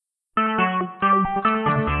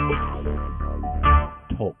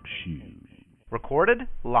recorded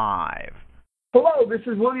live. Hello, this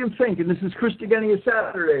is William Fink, and this is Christogenea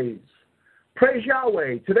Saturdays. Praise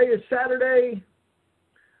Yahweh. Today is Saturday,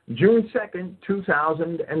 June 2nd,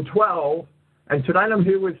 2012, and tonight I'm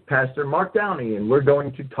here with Pastor Mark Downey, and we're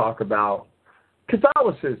going to talk about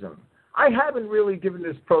Catholicism. I haven't really given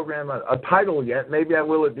this program a title yet. Maybe I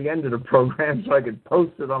will at the end of the program so I can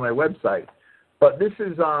post it on my website. But this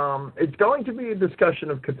is, it's going to be a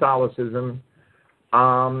discussion of Catholicism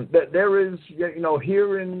that there is,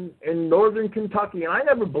 here in northern Kentucky, and I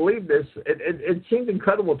never believed this. It seemed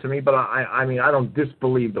incredible to me, but I mean, I don't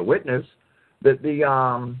disbelieve the witness, that there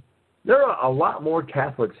are a lot more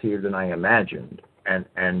Catholics here than I imagined. And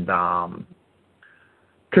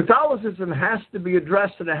Catholicism has to be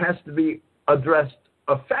addressed, and it has to be addressed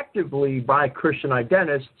effectively by Christian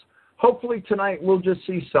identists. Hopefully tonight we'll just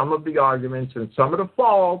see some of the arguments and some of the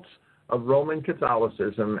faults of Roman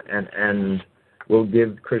Catholicism, and we'll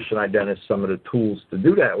give Christian identists some of the tools to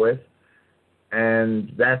do that with.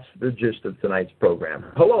 And that's the gist of tonight's program.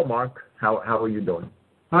 Hello, Mark. How are you doing?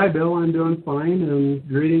 Hi, Bill. I'm doing fine, and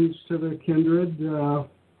greetings to the kindred,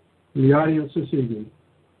 the audience this evening.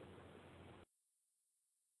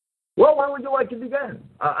 Well, where would you like to begin?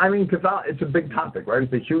 I mean, it's a big topic, right?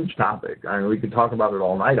 It's a huge topic. I mean, we could talk about it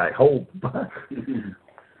all night, I hope.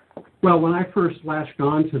 Well, when I first latched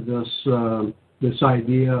on to this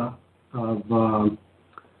idea of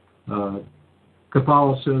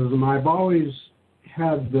Catholicism, I've always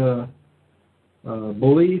had the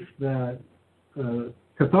belief that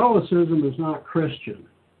Catholicism is not Christian.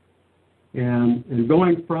 And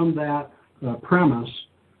going from that premise,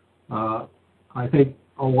 I think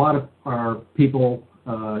a lot of our people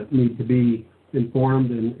need to be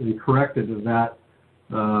informed and corrected of that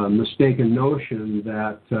mistaken notion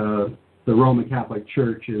that the Roman Catholic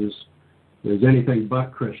Church is anything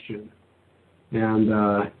but Christian. And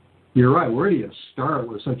you're right, where do you start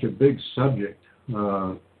with such a big subject?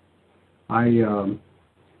 When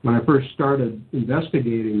I first started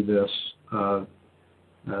investigating this, that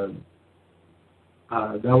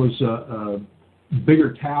was a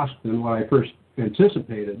bigger task than what I first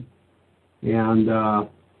anticipated. And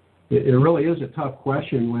it really is a tough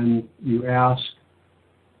question when you ask,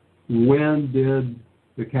 when did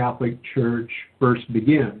the Catholic Church first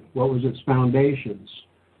begin? What was its foundations?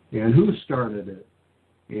 And who started it?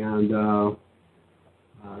 And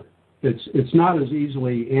it's not as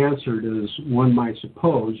easly answered as one might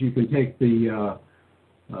suppose. You can take the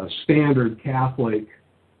standard Catholic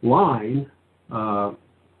line, what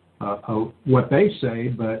they say,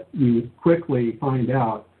 but you quickly find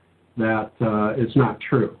out that it's not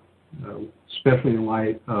true, especially in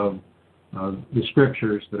light of the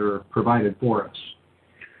scriptures that are provided for us.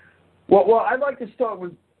 Well, I'd like to start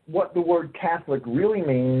with what the word Catholic really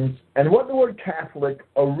means, and what the word Catholic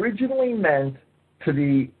originally meant to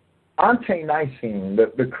the ante-Nicene,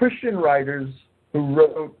 the Christian writers who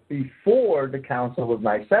wrote before the Council of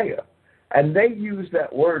Nicaea. And they used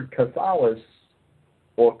that word Catholicos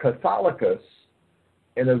or Catholicus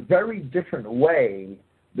in a very different way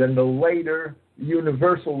than the later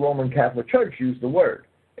Universal Roman Catholic Church used the word.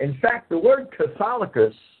 In fact, the word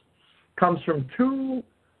Catholicus comes from two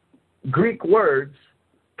Greek words.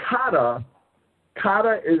 Kata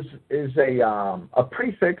is a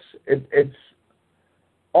prefix. It's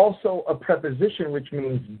also a preposition which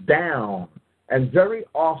means down, and very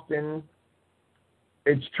often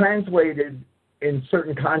it's translated in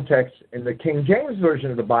certain contexts in the King James Version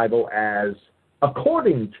of the Bible as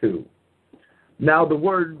according to. Now, the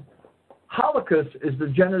word Holocaust is the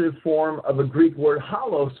genitive form of a Greek word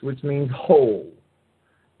holos, which means whole.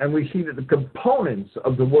 And we see that the components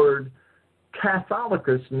of the word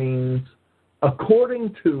Catholicus means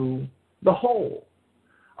according to the whole.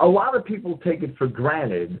 A lot of people take it for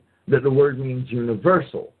granted that the word means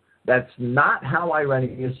universal. That's not how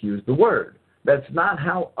Irenaeus used the word. That's not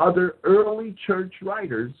how other early church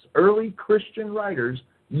writers, early Christian writers,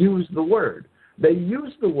 used the word. They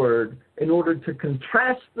used the word in order to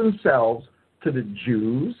contrast themselves to the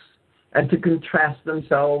Jews and to contrast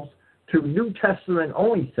themselves to New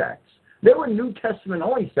Testament-only sects. There were New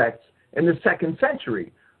Testament-only sects in the 2nd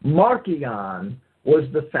century. Marcion was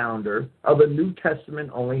the founder of a New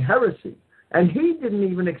Testament-only heresy. And he didn't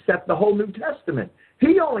even accept the whole New Testament.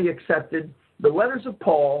 He only accepted the letters of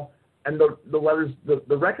Paul and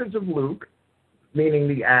the records of Luke, meaning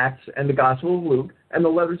the Acts and the Gospel of Luke, and the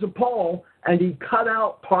letters of Paul, and he cut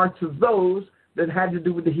out parts of those that had to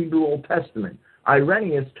do with the Hebrew Old Testament.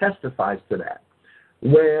 Irenaeus testifies to that,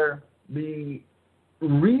 where the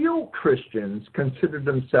real Christians considered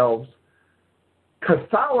themselves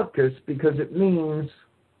Catholicus because it means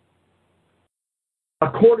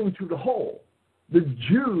according to the whole. The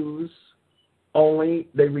Jews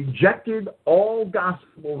they rejected all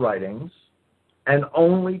gospel writings and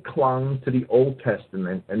only clung to the Old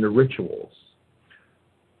Testament and the rituals.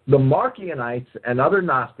 The Marcionites and other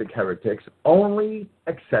Gnostic heretics only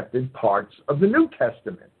accepted parts of the New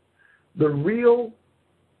Testament. The real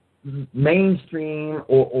mainstream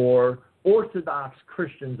or Orthodox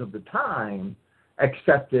Christians of the time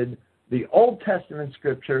accepted the Old Testament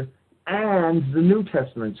Scripture and the New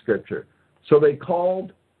Testament Scripture. So they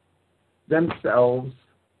called themselves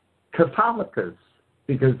Catholics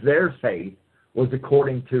because their faith was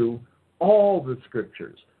according to all the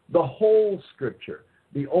Scriptures, the whole Scripture,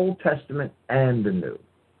 the Old Testament and the New.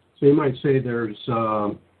 So you might say there's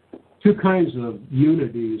two kinds of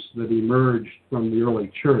unities that emerged from the early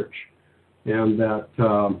church, and that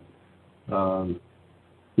the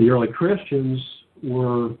early Christians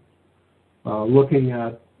were looking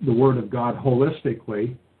at the Word of God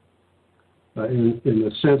holistically, in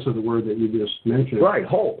the sense of the word that you just mentioned. Right,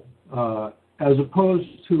 whole. As opposed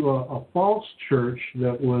to a false church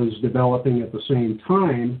that was developing at the same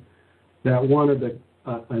time that wanted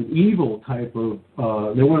an evil type of,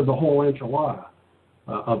 they wanted the whole enchilada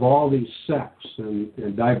of all these sects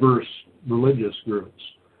and diverse religious groups,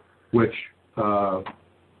 which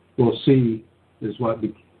we'll see is what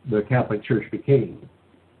the Catholic Church became.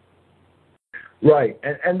 Right,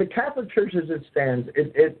 and the Catholic Church as it stands,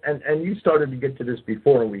 and you started to get to this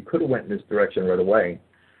before, and we could have went in this direction right away.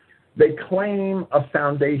 They claim a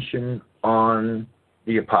foundation on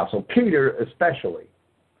the Apostle Peter especially,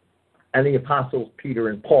 and the Apostles Peter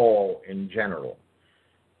and Paul in general.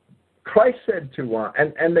 Christ said to,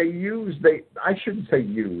 and I shouldn't say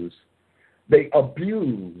use, they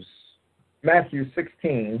abuse Matthew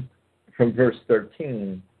 16 from verse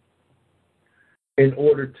 13 in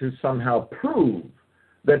order to somehow prove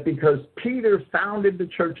that because Peter founded the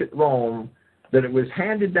church at Rome, that it was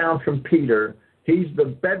handed down from Peter, he's the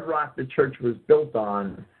bedrock the church was built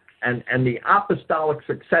on, and the apostolic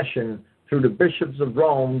succession through the bishops of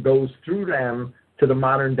Rome goes through them to the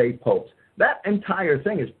modern day popes. That entire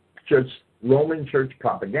thing is just Roman church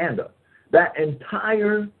propaganda. That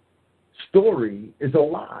entire story is a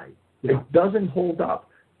lie. Yeah. It doesn't hold up.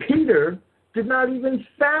 Peter did not even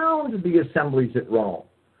found the assemblies at Rome.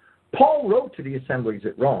 Paul wrote to the assemblies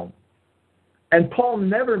at Rome. And Paul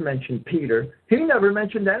never mentioned Peter. He never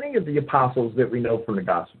mentioned any of the apostles that we know from the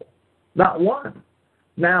gospel. Not one.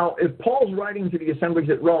 Now, if Paul's writing to the assemblies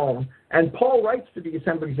at Rome, and Paul writes to the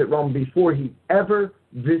assemblies at Rome before he ever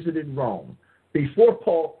visited Rome, before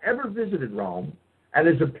Paul ever visited Rome, and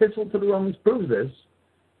his epistle to the Romans proves this,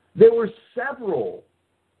 there were several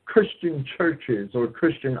Christian churches or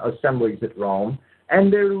Christian assemblies at Rome,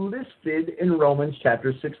 and they're listed in Romans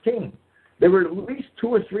chapter 16. There were at least 2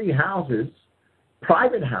 or 3 houses,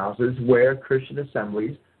 private houses, where Christian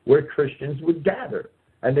assemblies, where Christians would gather,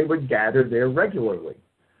 and they would gather there regularly.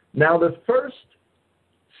 Now, the first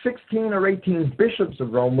 16 or 18 bishops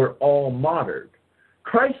of Rome were all martyred.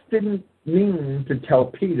 Christ didn't mean to tell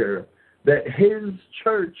Peter that his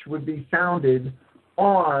church would be founded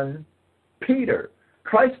on Peter.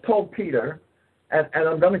 Christ told Peter, and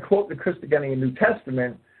I'm going to quote the Christogenea New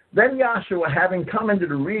Testament, then Joshua, having come into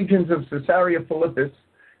the regions of Caesarea Philippus,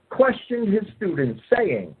 questioned his students,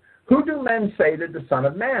 saying, who do men say that the Son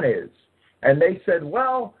of Man is? And they said,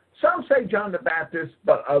 well, some say John the Baptist,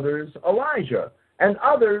 but others Elijah, and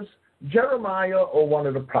others Jeremiah or one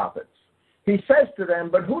of the prophets. He says to them,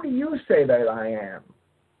 but who do you say that I am?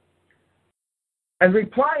 And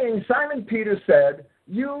replying, Simon Peter said,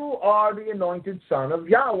 you are the anointed Son of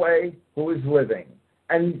Yahweh who is living.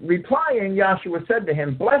 And replying, Joshua said to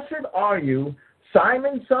him, blessed are you,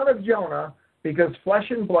 Simon, son of Jonah, because flesh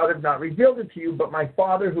and blood have not revealed it to you, but my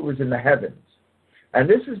Father who is in the heavens. And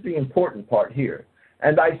this is the important part here.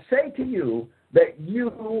 And I say to you that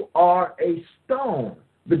you are a stone.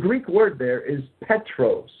 The Greek word there is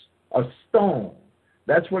petros, a stone.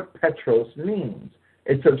 That's what petros means.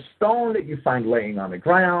 It's a stone that you find laying on the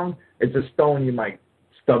ground. It's a stone you might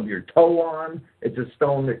stub your toe on. It's a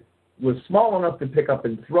stone that was small enough to pick up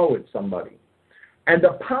and throw at somebody. And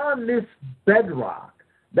upon this bedrock,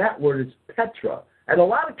 that word is Petra. And a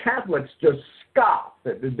lot of Catholics just scoff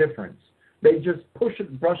at the difference. They just push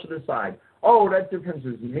it, brush it aside. Oh, that difference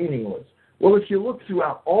is meaningless. Well, if you look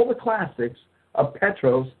throughout all the classics, a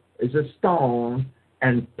Petros is a stone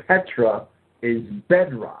and Petra is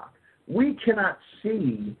bedrock. We cannot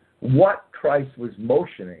see what Christ was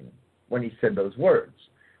motioning when he said those words.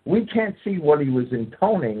 We can't see what he was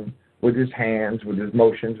intoning with his hands, with his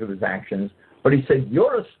motions, with his actions. But he said,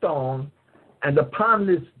 you're a stone, and upon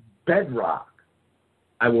this bedrock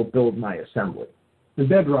I will build my assembly. And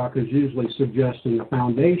bedrock is usually suggesting a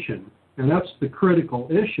foundation. And that's the critical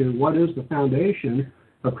issue. What is the foundation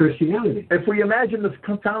of Christianity? If we imagine the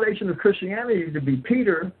foundation of Christianity to be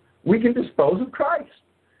Peter, we can dispose of Christ.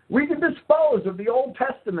 We can dispose of the Old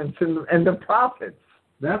Testament and the prophets.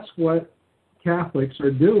 That's what Catholics are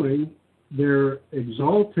doing. They're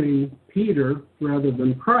exalting Peter rather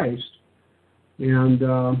than Christ. And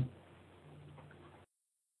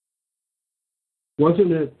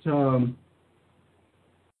wasn't it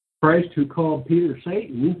Christ who called Peter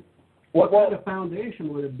Satan? What kind of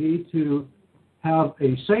foundation would it be to have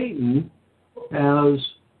a Satan as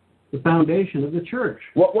the foundation of the church?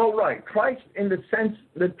 Well, right. Christ, in the sense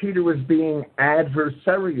that Peter was being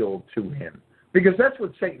adversarial to him, because that's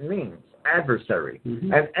what Satan means, adversary.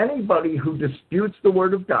 Mm-hmm. And anybody who disputes the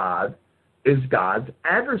Word of God is God's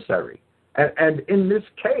adversary. And in this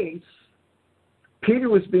case, Peter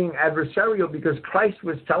was being adversarial because Christ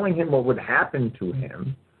was telling him what would happen to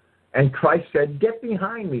him. And Christ said, "Get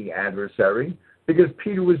behind me, adversary," because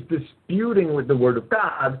Peter was disputing with the Word of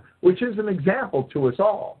God, which is an example to us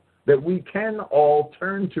all, that we can all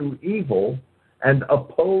turn to evil and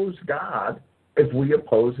oppose God if we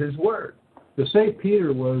oppose His Word. To say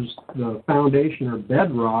Peter was the foundation or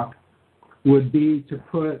bedrock would be to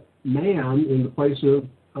put man in the place of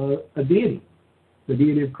a deity, the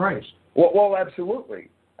deity of Christ. Well, absolutely.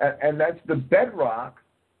 And that's the bedrock.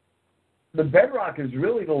 The bedrock is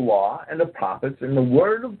really the law and the prophets and the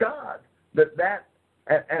Word of God.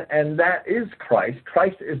 And that is Christ.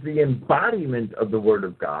 Christ is the embodiment of the Word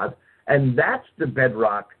of God, and that's the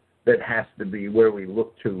bedrock that has to be where we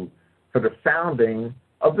look to for the founding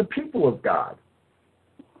of the people of God.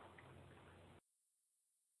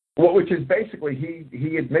 Well, which is basically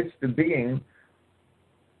he admits to being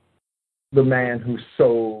the man who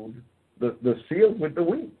sowed the seeds with the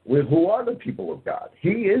wheat, who are the people of God.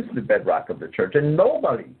 He is the bedrock of the church, and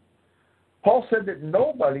Paul said that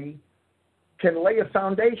nobody can lay a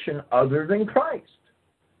foundation other than Christ.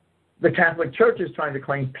 The Catholic Church is trying to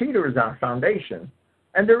claim Peter is our foundation,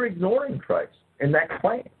 and they're ignoring Christ in that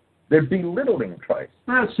claim. They're belittling Christ.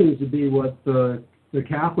 That seems to be what the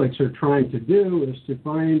Catholics are trying to do, is to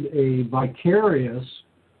find a vicarious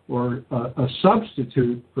or a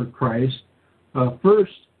substitute for Christ,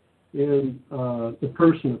 first in the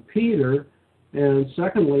person of Peter, and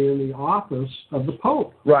secondly in the office of the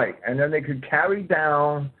Pope. Right, and then they could carry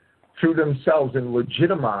down through themselves and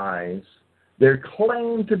legitimize their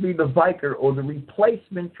claim to be the vicar or the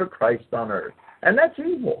replacement for Christ on earth. And that's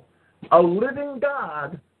evil. A living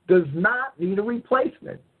God does not need a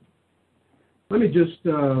replacement. Let me just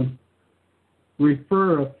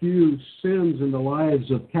refer a few sins in the lives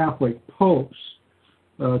of Catholic popes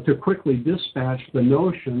to quickly dispatch the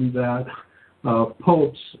notion that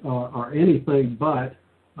popes are anything but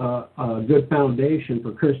a good foundation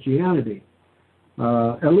for Christianity.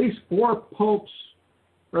 At least 4 popes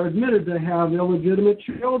are admitted to have illegitimate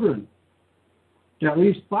children. At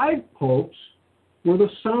least 5 popes were the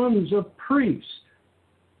sons of priests.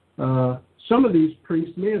 Some of these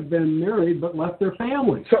priests may have been married but left their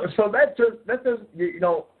family. So that does,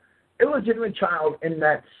 illegitimate child in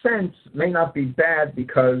that sense may not be bad,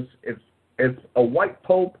 because if a white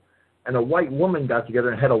pope and a white woman got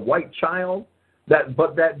together and had a white child, that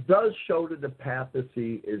does show that the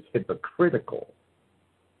papacy is hypocritical,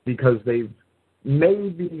 because they've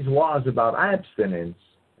made these laws about abstinence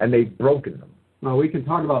and they've broken them. Well, we can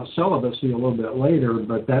talk about celibacy a little bit later,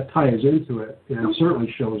 but that ties into it and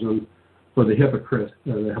certainly shows them for the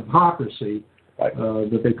hypocrisy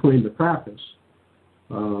that they claim to practice.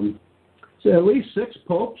 So at least 6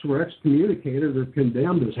 popes were excommunicated or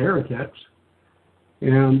condemned as heretics.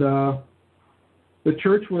 And the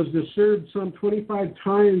church was disturbed some 25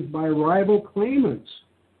 times by rival claimants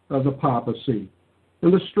of the papacy.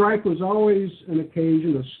 And the strife was always an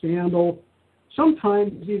occasion of scandal,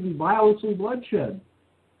 sometimes even violence and bloodshed.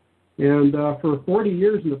 And for 40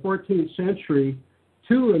 years in the 14th century,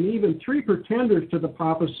 2 and even 3 pretenders to the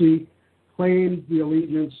papacy claimed the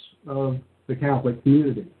allegiance of the Catholic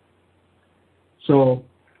community. So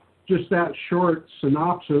just that short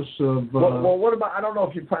synopsis of... Well, what about, I don't know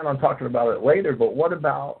if you plan on talking about it later, but what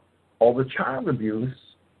about all the child abuse?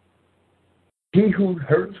 He who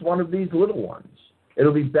hurts one of these little ones,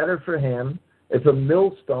 it'll be better for him if a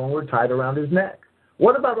millstone were tied around his neck.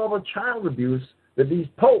 What about all the child abuse that these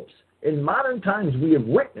popes in modern times we have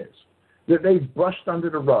witnessed, that they've brushed under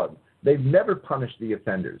the rug? They've never punished the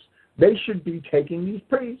offenders. They should be taking these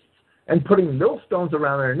priests and putting millstones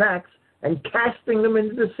around their necks and casting them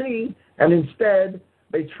into the sea, and instead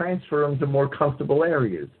they transfer them to more comfortable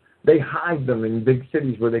areas. They hide them in big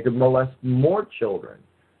cities where they could molest more children.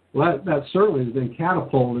 Well, that certainly has been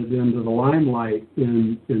catapulted into the limelight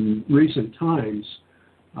in recent times.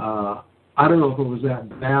 I don't know if it was that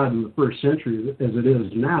bad in the first century as it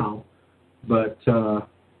is now, but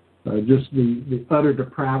just the utter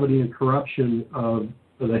depravity and corruption of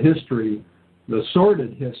the history, the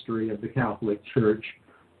sordid history of the Catholic Church,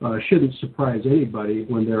 shouldn't surprise anybody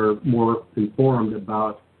when they're more informed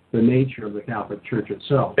about the nature of the Catholic Church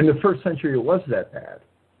itself. In the first century, it was that bad.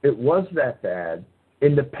 It was that bad.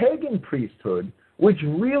 In the pagan priesthood, which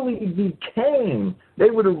really became, they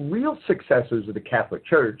were the real successors of the Catholic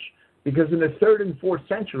Church, because in the 3rd and 4th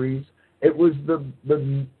centuries, it was the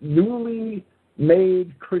newly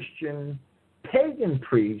made Christian pagan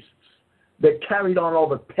priests that carried on all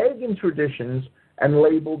the pagan traditions and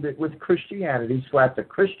labeled it with Christianity, slapped a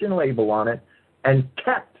Christian label on it, and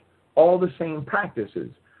kept all the same practices.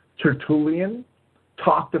 Tertullian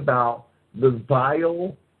talked about the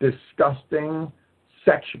vile, disgusting,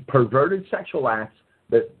 perverted sexual acts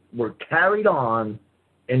that were carried on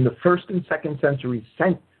in the 1st and 2nd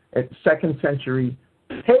century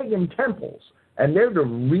pagan temples, and they're the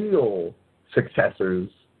real successors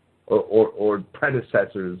or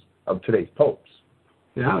predecessors of today's popes.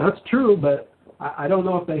 Yeah, that's true, but I don't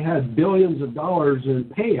know if they had billions of dollars in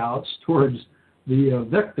payouts towards the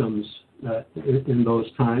victims in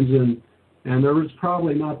those times, and there was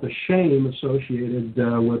probably not the shame associated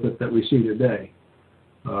with it that we see today,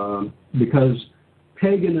 because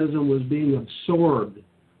paganism was being absorbed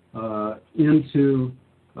into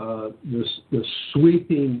this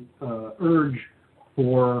sweeping urge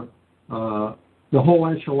for the whole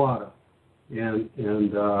enchilada, and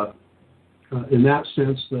in that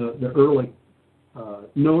sense, the early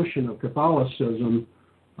notion of Catholicism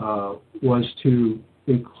was to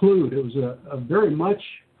include. It was a very much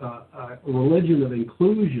a religion of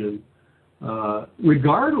inclusion,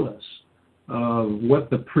 regardless of what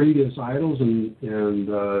the previous idols and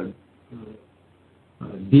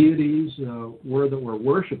deities were that were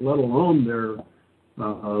worshipped, let alone their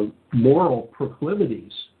moral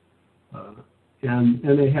proclivities. And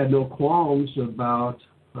they had no qualms about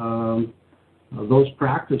those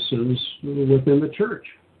practices within the church,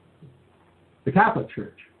 the Catholic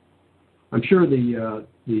Church. I'm sure the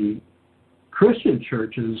Christian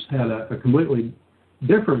churches had a completely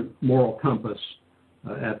different moral compass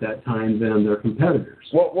at that time than their competitors.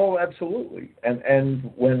 Well, absolutely.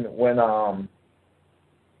 And when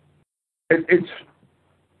it's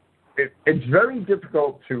very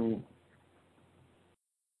difficult to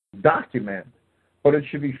document, but it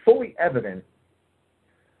should be fully evident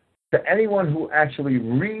to anyone who actually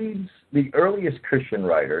reads the earliest Christian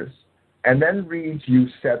writers and then reads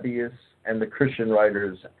Eusebius and the Christian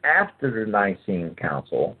writers after the Nicene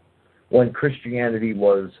Council, when Christianity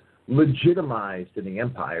was legitimized in the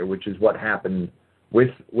empire, which is what happened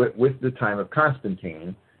with the time of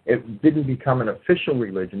Constantine. It didn't become an official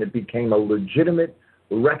religion. It became a legitimate,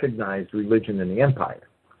 recognized religion in the empire.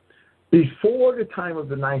 Before the time of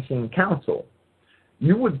the Nicene Council,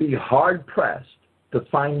 you would be hard-pressed to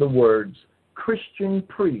find the words Christian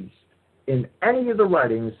priest in any of the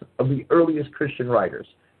writings of the earliest Christian writers.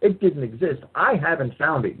 It didn't exist. I haven't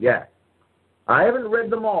found it yet. I haven't read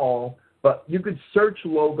them all, but you could search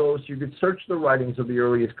logos, you could search the writings of the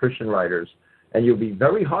earliest Christian writers, and you'll be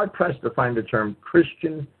very hard-pressed to find the term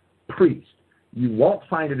Christian priest. You won't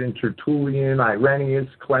find it in Tertullian, Irenaeus,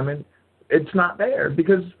 Clement. It's not there,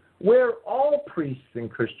 because we're all priests in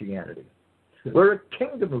Christianity. We're a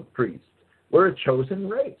kingdom of priests. We're a chosen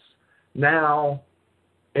race. Now,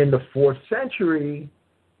 in the 4th century,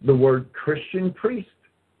 the word Christian priest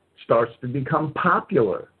starts to become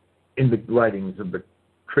popular in the writings of the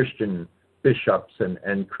Christian bishops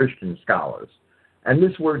and Christian scholars. And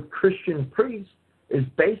this word Christian priest is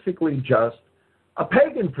basically just a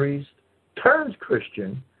pagan priest turns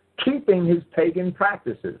Christian, keeping his pagan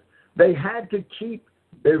practices. They had to keep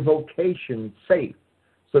their vocation safe,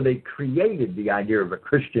 so they created the idea of a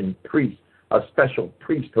Christian priest, a special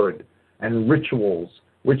priesthood and rituals,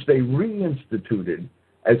 which they reinstituted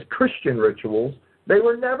as Christian rituals. They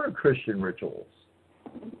were never Christian rituals.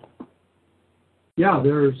 Yeah,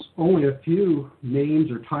 there's only a few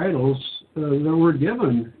names or titles that were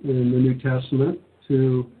given in the New Testament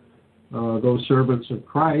to those servants of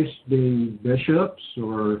Christ, being bishops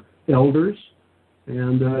or elders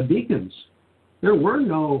and deacons. There were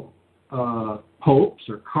no popes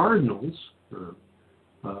or cardinals or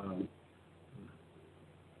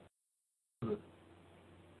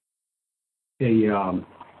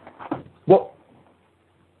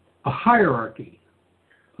a hierarchy.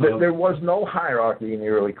 There was no hierarchy in the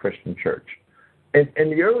early Christian church. in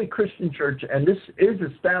the early Christian church, and this is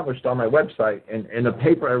established on my website in a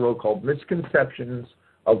paper I wrote called Misconceptions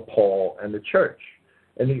of Paul and the Church.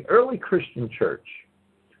 In the early Christian church,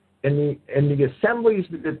 in the assemblies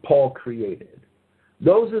that Paul created,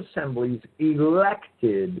 those assemblies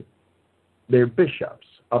elected their bishops.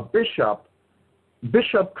 A bishop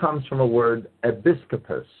comes from a word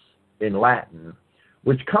episkopos in Latin,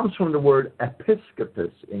 which comes from the word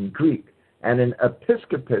episkopos in Greek. And an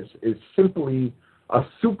episkopos is simply a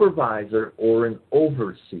supervisor or an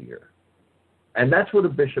overseer. And that's what a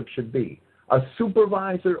bishop should be, a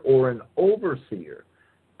supervisor or an overseer.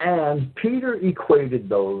 And Peter equated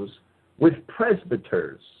those with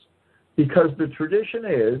presbyters, because the tradition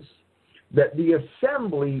is that the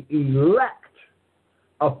assembly elect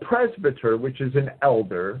a presbyter, which is an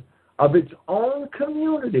elder, of its own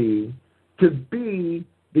community to be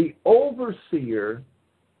the overseer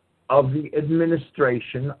of the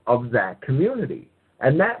administration of that community.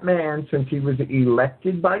 And that man, since he was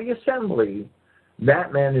elected by the assembly,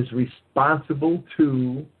 that man is responsible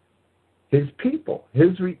to his people.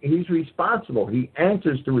 He's responsible. He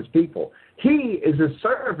answers to his people. He is a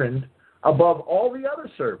servant above all the other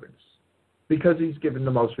servants because he's given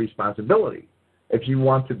the most responsibility. If you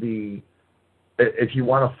want to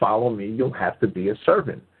follow me, you'll have to be a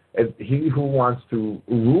servant. If he who wants to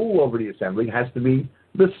rule over the assembly has to be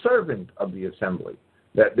the servant of the assembly.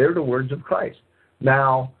 That they're the words of Christ.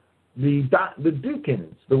 Now, the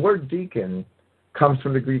deacons, the word deacon comes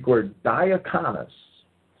from the Greek word diakonos,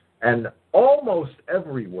 and almost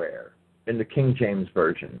everywhere in the King James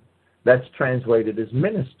Version, that's translated as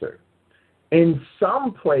minister. In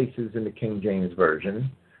some places in the King James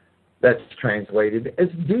Version, that's translated as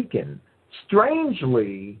deacon.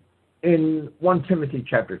 Strangely, in 1 Timothy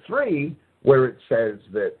chapter 3, where it says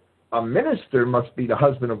that a minister must be the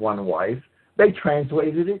husband of one wife, they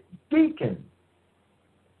translated it deacon.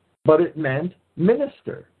 But it meant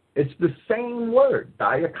minister. It's the same word,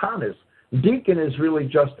 diakonos. Deacon is really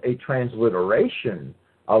just a transliteration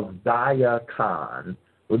of diakon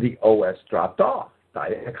with the OS dropped off,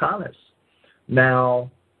 diakonos. Now,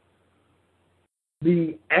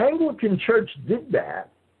 the Anglican Church did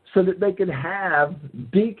that so that they could have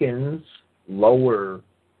deacons, lower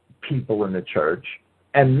people in the church,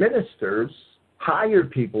 and ministers, higher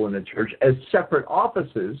people in the church, as separate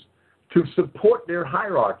offices to support their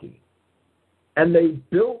hierarchy. And they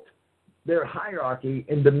built their hierarchy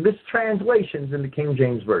in the mistranslations in the King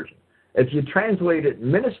James Version. If you translate it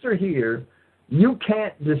minister here, you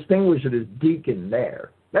can't distinguish it as deacon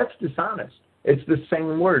there. That's dishonest. It's the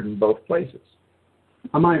same word in both places.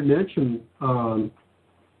 I might mention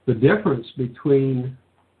the difference between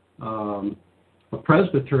a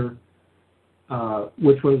presbyter,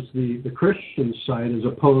 which was the Christian side, as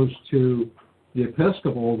opposed to the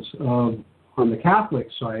Episcopals on the Catholic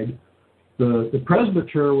side. The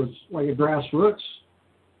presbyter was like a grassroots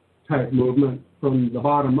type movement from the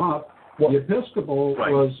bottom up. The Episcopal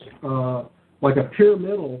was like a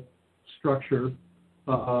pyramidal structure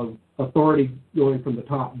of authority going from the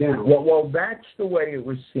top down. Well, that's the way it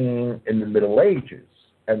was seen in the Middle Ages,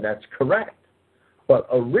 and that's correct. But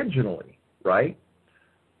originally, right,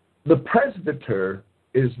 the presbyter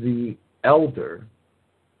is the elder,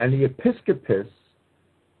 and the episcopus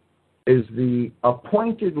is the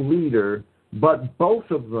appointed leader, but both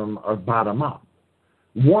of them are bottom up.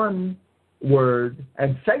 One word,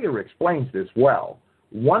 and Sayer explains this well,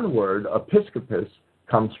 one word, episcopus,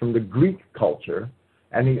 comes from the Greek culture,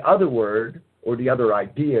 and the other word, or the other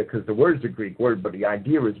idea, because the word is a Greek word, but the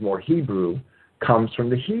idea is more Hebrew, comes from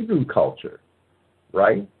the Hebrew culture,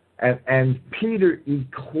 right? And Peter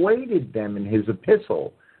equated them in his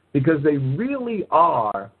epistle because they really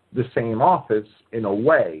are the same office in a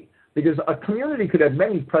way. Because a community could have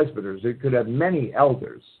many presbyters, it could have many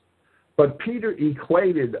elders. But Peter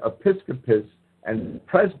equated episcopus and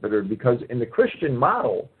presbyter because in the Christian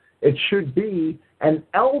model, it should be an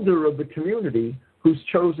elder of the community who's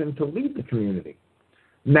chosen to lead the community.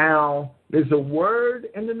 Now, there's a word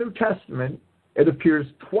in the New Testament, it appears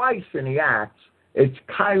twice in the Acts, it's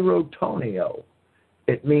kairotonio.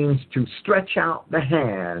 It means to stretch out the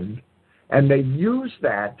hand, and they use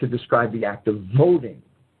that to describe the act of voting.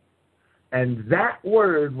 And that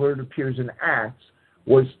word, where it appears in Acts,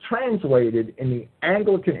 was translated in the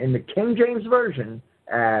Anglican, in the King James Version,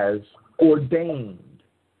 as ordained.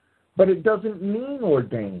 But it doesn't mean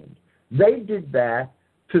ordained. They did that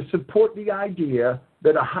to support the idea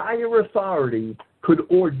that a higher authority could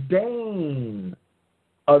ordain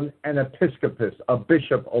an episcopus, a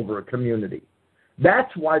bishop over a community.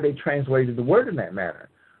 That's why they translated the word in that manner.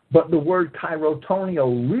 But the word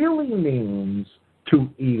kairotonio really means to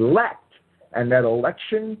elect. And that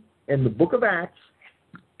election in the book of Acts,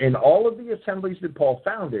 in all of the assemblies that Paul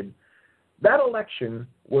founded, that election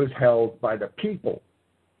was held by the people.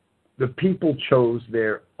 The people chose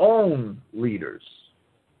their own leaders.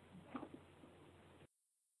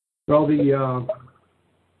 Well, the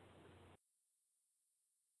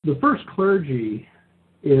first clergy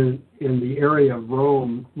in the area of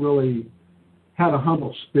Rome really had a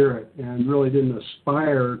humble spirit and really didn't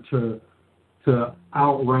aspire to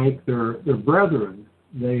outrank their brethren.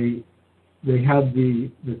 They had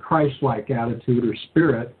the Christ-like attitude or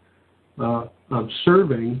spirit of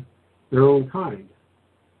serving their own kind.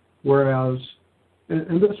 Whereas,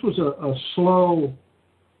 and this was a slow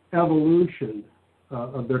evolution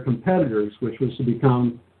of their competitors, which was to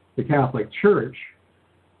become the Catholic Church.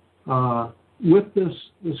 With this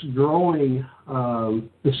growing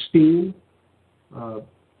esteem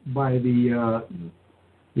by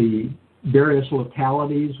the various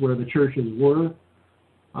localities where the churches were,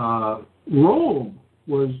 Rome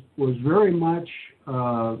was very much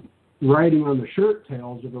riding on the shirt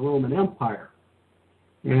tails of the Roman Empire,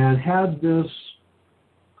 and had this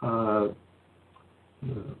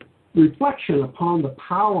reflection upon the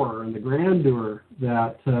power and the grandeur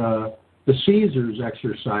that the Caesars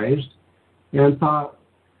exercised, and thought,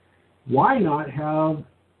 why not have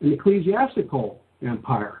an ecclesiastical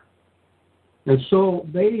empire? And so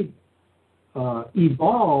they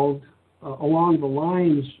evolved along the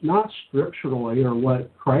lines, not scripturally or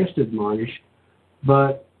what Christ admonished,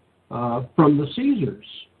 but from the Caesars,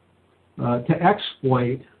 to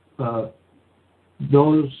exploit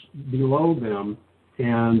those below them.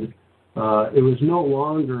 And it was no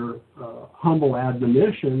longer humble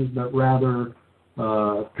admonitions, but rather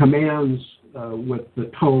commands with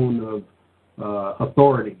the tone of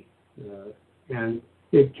authority. And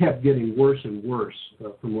it kept getting worse and worse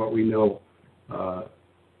from what we know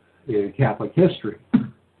in Catholic history,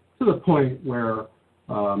 to the point where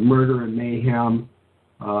murder and mayhem,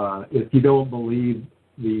 if you don't believe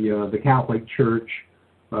the Catholic Church,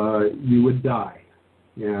 you would die.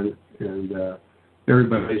 And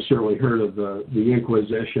everybody certainly heard of the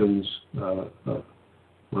Inquisitions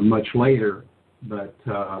much later, but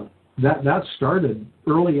that started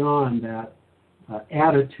early on, that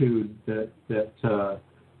attitude that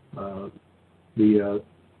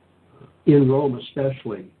in Rome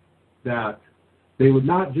especially, that they would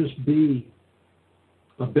not just be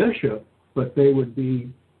a bishop, but they would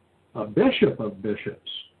be a bishop of bishops,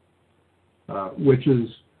 which is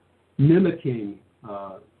mimicking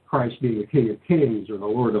Christ being the King of Kings or the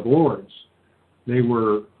Lord of Lords. They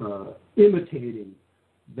were imitating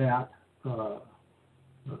that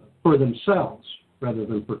for themselves rather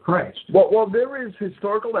than for Christ. Well, there is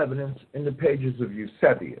historical evidence in the pages of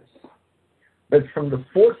Eusebius that from the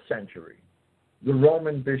 4th century, the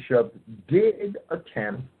Roman bishop did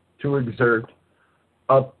attempt to exert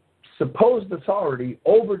a supposed authority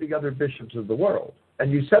over the other bishops of the world.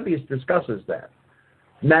 And Eusebius discusses that.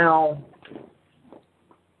 Now,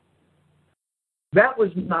 that was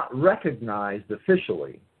not recognized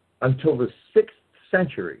officially until the 6th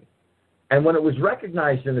century. And when it was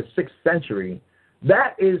recognized in the 6th century,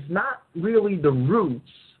 that is not really the roots,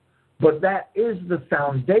 but that is the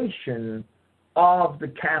foundation of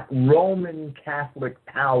the Roman Catholic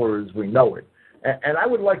power as we know it. And I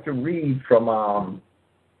would like to read from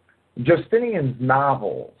Justinian's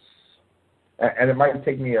novels, and it might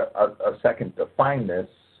take me a second to find this,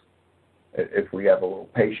 if we have a little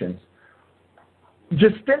patience.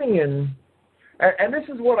 Justinian, and this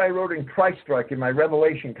is what I wrote in Christstruck in my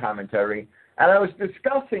Revelation commentary, and I was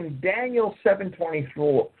discussing Daniel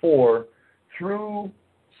 7:24 through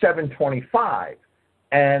 7:25.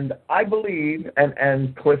 And I believe,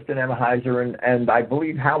 and Clifton Emmeheiser and I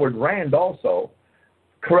believe Howard Rand also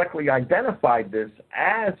correctly identified this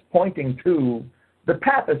as pointing to the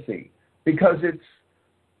papacy, because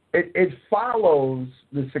it follows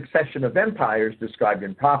the succession of empires described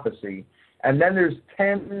in prophecy, and then there's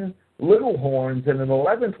 10 little horns and an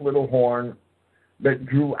 11th little horn that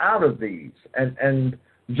grew out of these. And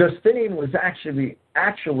Justinian was actually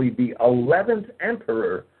the 11th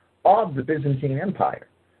emperor of the Byzantine Empire.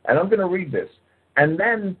 And I'm going to read this. And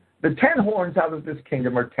then the 10 horns out of this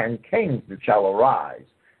kingdom are 10 kings that shall arise,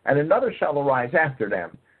 and another shall arise after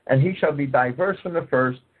them, and he shall be diverse from the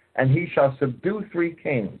first, and he shall subdue 3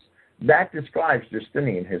 kings. That describes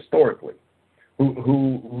Justinian historically,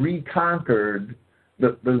 who reconquered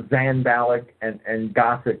the Vandalic and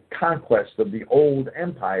Gothic conquest of the old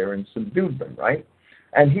empire and subdued them, right?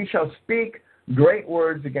 And he shall speak great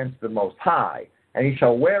words against the Most High, and he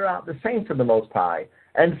shall wear out the saints of the Most High,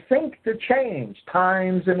 and think to change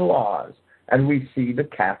times and laws, and we see the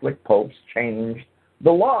Catholic popes change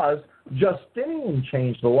the laws. Justinian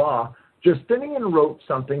changed the law. Justinian wrote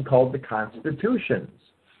something called the Constitutions,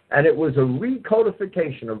 and it was a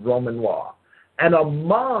recodification of Roman law. And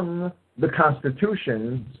among the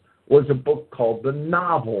Constitutions was a book called the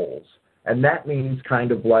Novels, and that means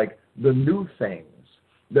kind of like the new things.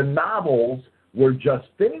 The Novels were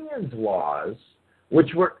Justinian's laws,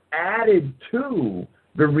 which were added to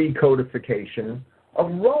the recodification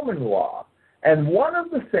of Roman law. And one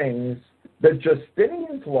of the things that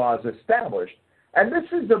Justinian's laws established, and this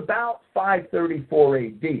is about 534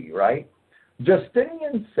 AD, right?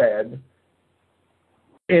 Justinian said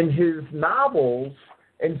in his Novels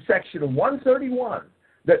in section 131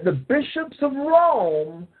 that the bishops of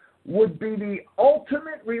Rome would be the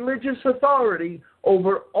ultimate religious authority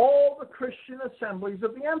over all the Christian assemblies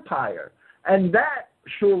of the empire. And that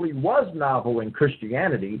surely was novel in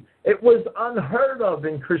Christianity. It was unheard of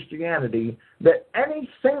in Christianity that any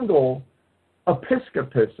single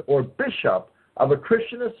episcopus or bishop of a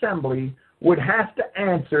Christian assembly would have to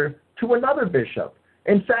answer to another bishop.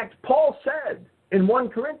 In fact, Paul said in 1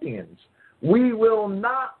 Corinthians, we will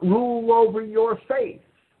not rule over your faith.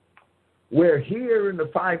 Where here in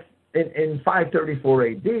 534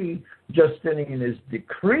 AD, Justinian is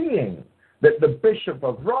decreeing that the Bishop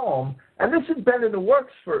of Rome, and this had been in the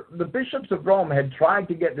works for, the bishops of Rome had tried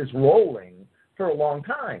to get this rolling for a long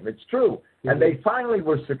time, it's true, and they finally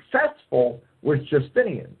were successful with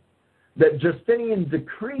Justinian. That Justinian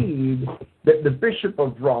decreed that the Bishop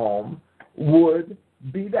of Rome would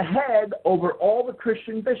be the head over all the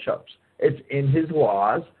Christian bishops. It's in his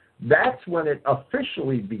laws. That's when it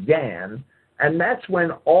officially began, and that's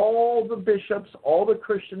when all the bishops, all the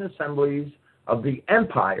Christian assemblies of the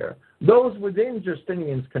empire, those within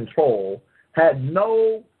Justinian's control, had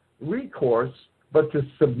no recourse but to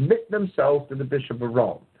submit themselves to the Bishop of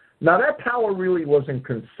Rome. Now, that power really wasn't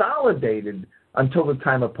consolidated until the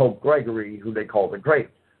time of Pope Gregory, who they call the Great.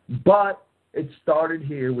 But it started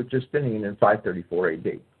here with Justinian in 534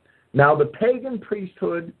 AD. Now, the pagan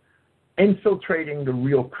priesthood infiltrating the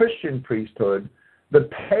real Christian priesthood, the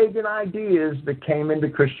pagan ideas that came into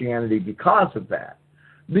Christianity because of that,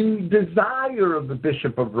 the desire of the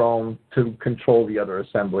Bishop of Rome to control the other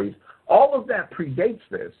assemblies, all of that predates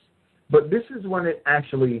this, but this is when it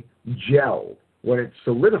actually gelled, when it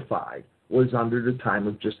solidified, was under the time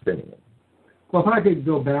of Justinian. Well, if I could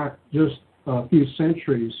go back just a few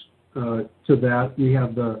centuries to that, we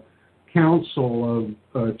have the Council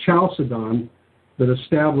of Chalcedon that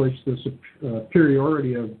established the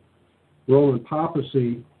superiority of Roman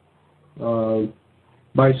papacy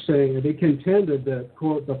by saying they contended that,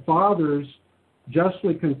 quote, the fathers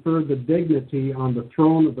justly conferred the dignity on the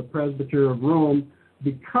throne of the presbyter of Rome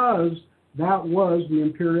because that was the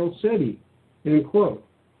imperial city, end quote.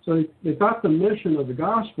 So they thought the mission of the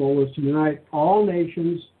gospel was to unite all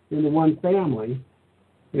nations into one family,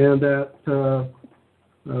 and that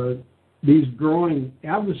these growing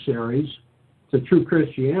adversaries to true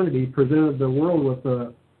Christianity presented the world with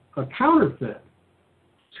a counterfeit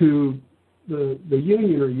to the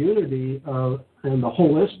union or unity and the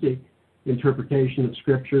holistic interpretation of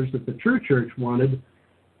scriptures that the true church wanted,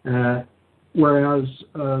 whereas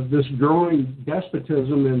this growing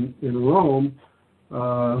despotism in Rome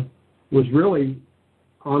was really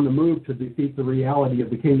on the move to defeat the reality of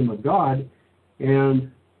the kingdom of God,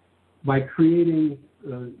 and by creating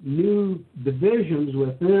new divisions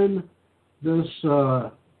within this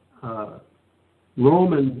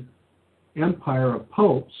Roman empire of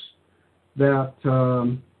popes that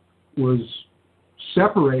was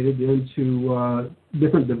separated into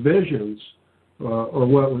different divisions or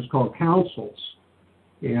what was called councils.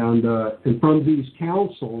 And from these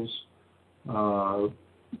councils, the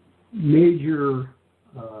major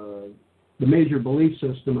belief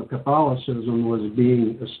system of Catholicism was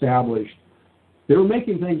being established. They were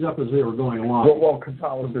making things up as they were going along. Well,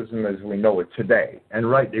 Catholicism as we know it today, and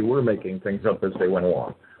right, they were making things up as they went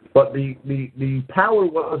along. But the power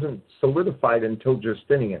wasn't solidified until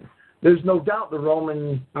Justinian. There's no doubt the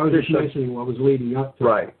Roman I was just mentioning what was leading up to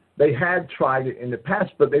right. They had tried it in the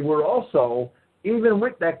past, but they were also, even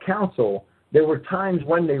with that council, there were times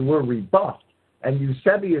when they were rebuffed. And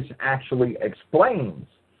Eusebius actually explains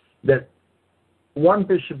that one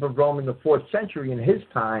bishop of Rome in the 4th century in his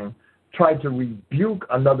time tried to rebuke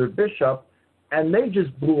another bishop, and they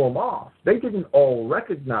just blew him off. They didn't all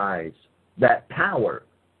recognize that power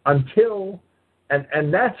until,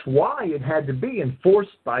 and that's why it had to be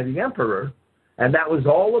enforced by the emperor, and that was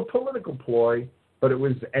all a political ploy, but it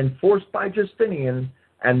was enforced by Justinian,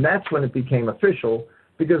 and that's when it became official,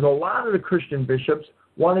 because a lot of the Christian bishops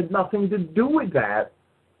wanted nothing to do with that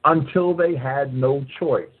until they had no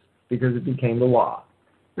choice because it became the law.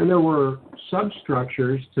 And there were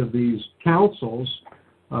substructures to these councils,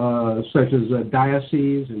 such as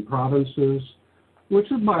dioceses and provinces, which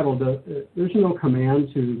the Bible does. There's no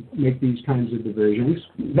command to make these kinds of divisions.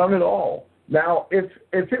 None at all. Now, if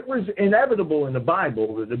it was inevitable in the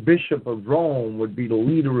Bible that the Bishop of Rome would be the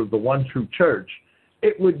leader of the one true church,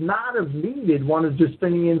 it would not have needed one of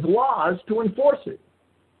Justinian's laws to enforce it.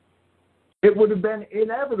 It would have been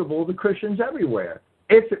inevitable to Christians everywhere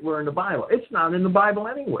if it were in the Bible. It's not in the Bible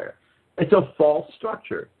anywhere. It's a false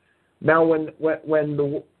structure. Now, when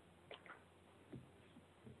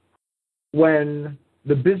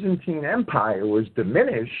the Byzantine Empire was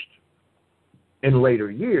diminished in later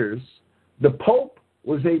years, the Pope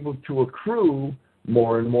was able to accrue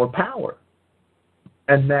more and more power.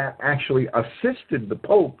 And that actually assisted the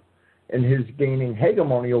Pope in his gaining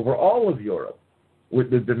hegemony over all of Europe with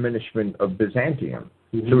the diminishment of Byzantium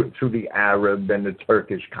through the Arab and the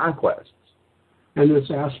Turkish conquests. And this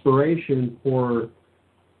aspiration for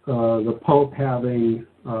the Pope having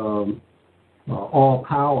all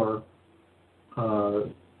power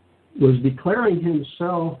was declaring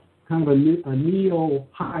himself kind of a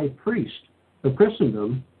neo-high priest of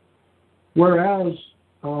Christendom, whereas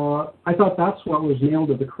I thought that's what was nailed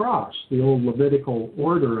to the cross, the old Levitical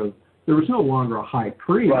order of there was no longer a high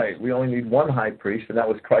priest. Right. We only need one high priest, and that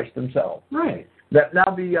was Christ himself. Right. It's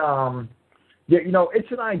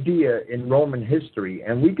an idea in Roman history,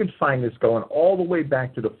 and we could find this going all the way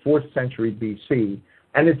back to the 4th century BC,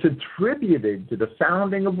 and it's attributed to the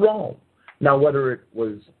founding of Rome. Now, whether it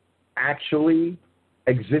was actually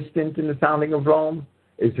existent in the founding of Rome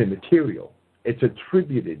is immaterial. It's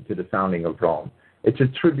attributed to the founding of Rome. It's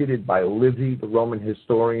attributed by Livy, the Roman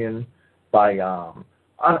historian, by the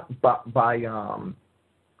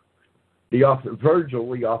author,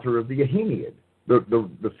 Virgil, the author of the Aeneid,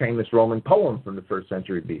 the famous Roman poem from the 1st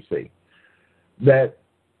century BC, that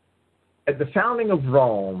at the founding of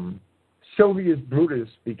Rome, Silvius Brutus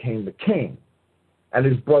became the king, and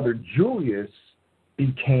his brother Julius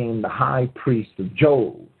became the high priest of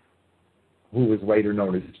Jove, who was later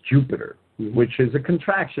known as Jupiter, which is a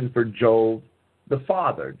contraction for Jove the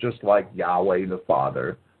Father, just like Yahweh the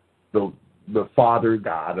Father, the Father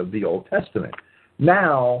God of the Old Testament.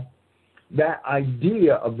 Now, that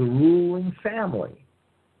idea of the ruling family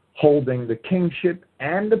holding the kingship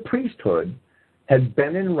and the priesthood had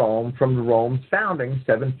been in Rome from Rome's founding,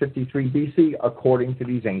 753 BC, according to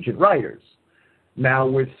these ancient writers. Now,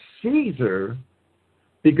 with Caesar,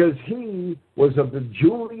 because he was of the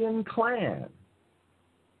Julian clan,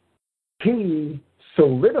 he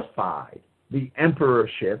solidified the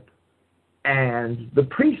emperorship and the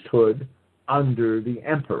priesthood under the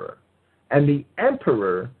emperor. And the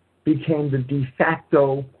emperor became the de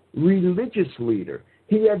facto religious leader.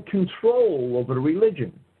 He had control over the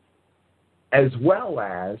religion as well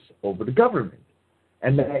as over the government.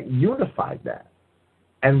 And that unified that.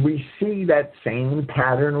 And we see that same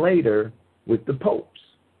pattern later with the popes.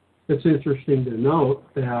 It's interesting to note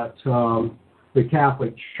that the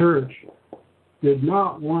Catholic Church did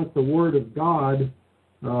not want the Word of God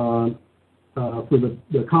for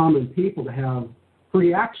the common people to have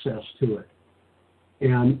free access to it.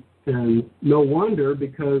 And no wonder,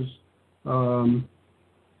 because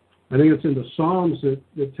I think it's in the Psalms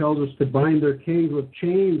that tells us to bind their kings with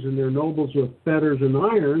chains and their nobles with fetters and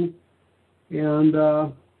iron. And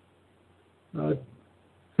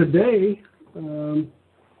today,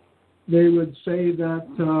 they would say that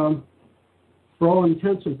for all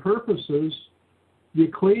intents and purposes, the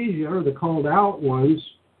ecclesia, or the called out ones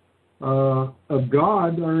of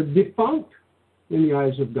God, are defunct in the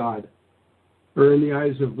eyes of God, or in the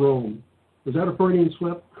eyes of Rome. Was that a Freudian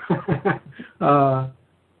slip?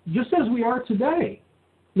 Just as we are today.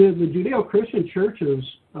 The Judeo-Christian churches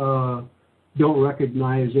don't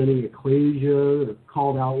recognize any ecclesia or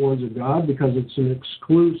called out ones of God because it's an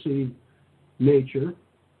exclusive nature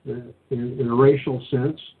in a racial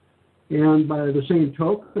sense. And by the same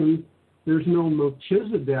token, there's no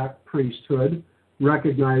Melchizedek priesthood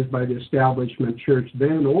recognized by the establishment church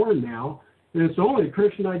then or now. And it's only the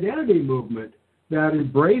Christian identity movement that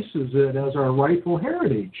embraces it as our rightful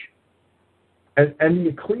heritage. And the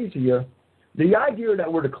ecclesia, the idea of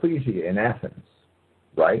that word ecclesia in Athens,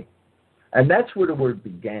 right? And that's where the word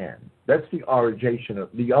began. That's the origination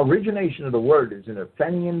of the word is in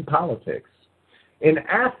Athenian politics. In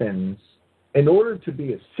Athens, in order to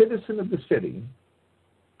be a citizen of the city,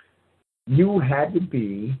 you had to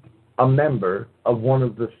be a member of one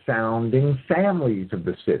of the founding families of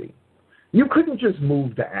the city. You couldn't just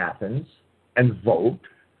move to Athens and vote.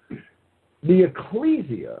 The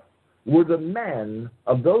ecclesia were the men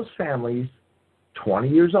of those families 20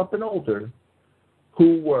 years up and older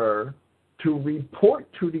who were to report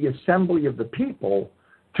to the assembly of the people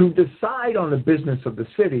to decide on the business of the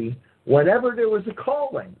city whenever there was a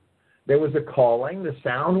calling. There was a calling, the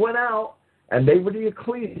sound went out, and they were the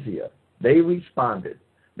ecclesia. They responded.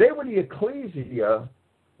 They were the ecclesia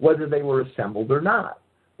whether they were assembled or not.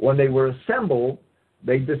 When they were assembled,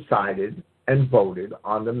 they decided and voted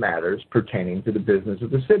on the matters pertaining to the business of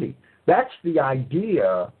the city. That's the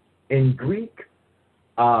idea in Greek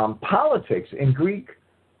politics, in Greek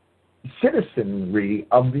citizenry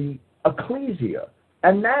of the ecclesia.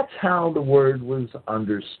 And that's how the word was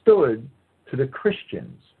understood to the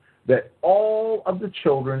Christians, that all of the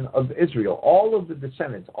children of Israel, all of the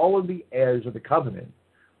descendants, all of the heirs of the covenant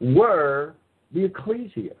were the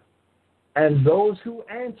ecclesia. And those who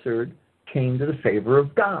answered came to the favor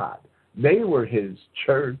of God. They were his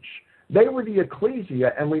church. They were the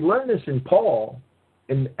ecclesia, and we learn this in Paul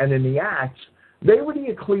and in the Acts. They were the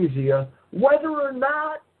ecclesia whether or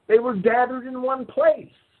not they were gathered in one place.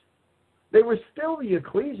 They were still the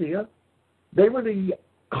ecclesia. They were the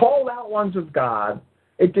called out ones of God.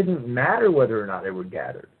 It didn't matter whether or not they were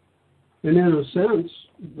gathered. And in a sense,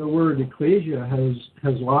 the word ecclesia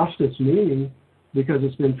has lost its meaning because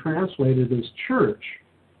it's been translated as church.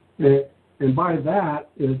 And by that,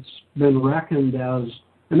 it's been reckoned as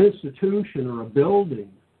an institution or a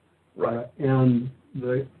building. Right. And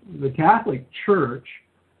the Catholic Church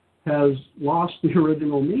has lost the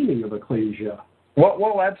original meaning of ecclesia.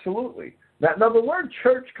 Well, absolutely. Now, the word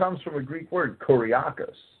church comes from a Greek word, kuriakos,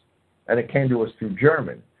 and it came to us through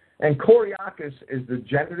German. And kuriakos is the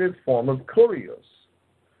genitive form of kurios.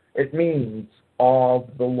 It means of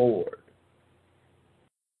the Lord.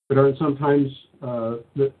 But are sometimes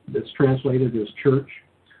it's translated as church?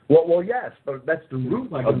 Well, yes, but that's the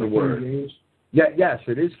root of the word. Yeah, yes,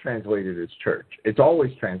 it is translated as church. It's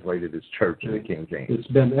always translated as church in the King James. It's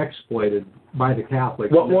been exploited by the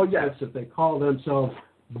Catholics. Well, yes. If they call themselves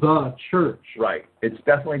the church. Right. It's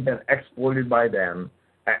definitely been exploited by them.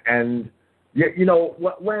 And, you know,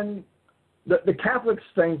 when the Catholics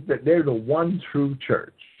think that they're the one true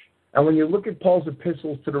church, and when you look at Paul's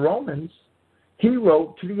epistles to the Romans, he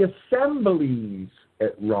wrote to the assemblies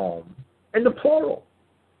at Rome, in the plural.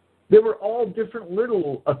 They were all different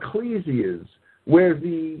little ecclesias where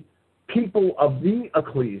the people of the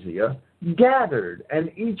ecclesia gathered, and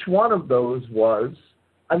each one of those was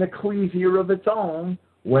an ecclesia of its own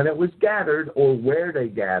when it was gathered or where they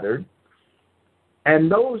gathered.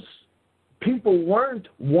 And those people weren't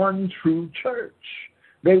one true church.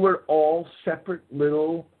 They were all separate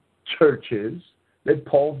little churches that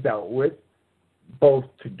Paul dealt with both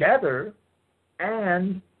together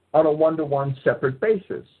and on a one-to-one separate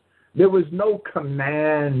basis. There was no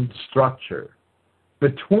command structure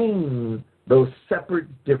between those separate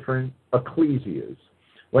different ecclesias.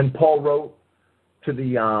 When Paul wrote to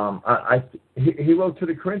the, he wrote to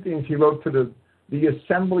the Corinthians, he wrote to the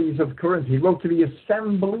assemblies of Corinth, he wrote to the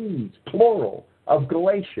assemblies, plural, of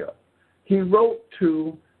Galatia. He wrote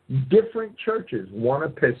to different churches, one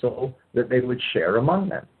epistle that they would share among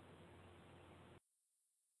them.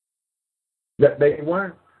 That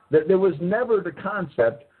there was never the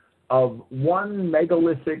concept of one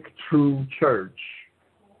megalithic true church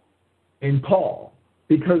in Paul,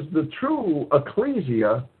 because the true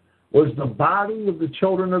ecclesia was the body of the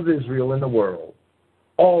children of Israel in the world,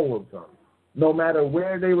 all of them, no matter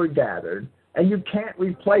where they were gathered. And you can't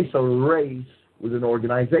replace a race with an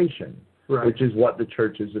organization, right, which is what the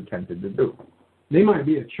church has attempted to do. They might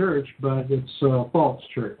be a church, but it's a false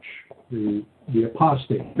church, the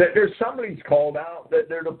apostate. There's somebody's called out, that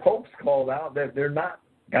they're the Pope's called out, that they're not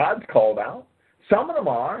God's called out. Some of them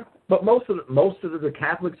are, but most of the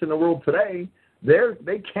Catholics in the world today,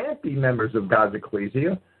 they can't be members of God's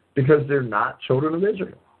ecclesia because they're not children of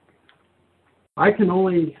Israel. I can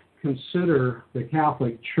only consider the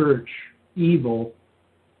Catholic Church evil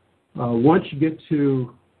once you get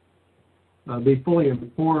to be fully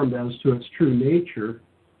informed as to its true nature.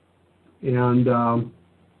 And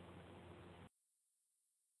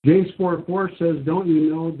James 4:4 says, "Don't you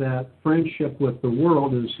know that friendship with the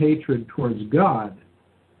world is hatred towards God?"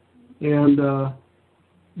 And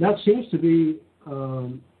that seems to be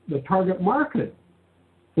the target market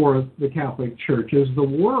for the Catholic Church, is the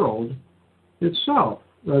world itself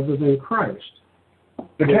rather than Christ.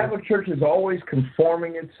 The Catholic Church is always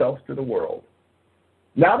conforming itself to the world.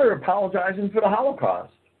 Now they're apologizing for the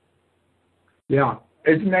Holocaust. Yeah.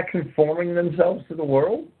 Isn't that conforming themselves to the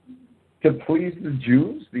world to please the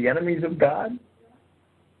Jews, the enemies of God?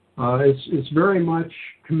 It's very much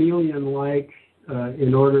chameleon-like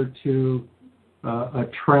in order to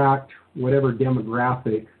attract whatever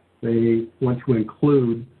demographic they want to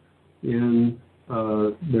include in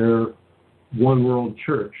their one world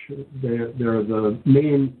church. They're the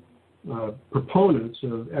main proponents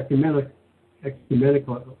of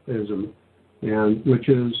ecumenicalism, and which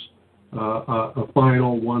is a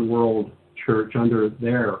final one world church under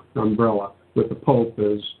their umbrella, with the Pope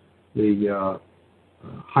as the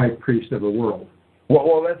high priest of the world.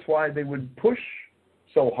 Well, that's why they would push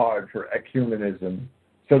so hard for ecumenism,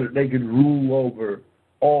 so that they could rule over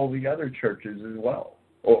all the other churches as well,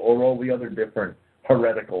 or all the other different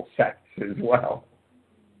heretical sects as well.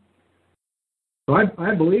 So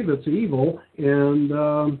I believe it's evil, and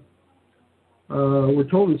we're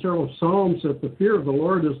told in several Psalms that the fear of the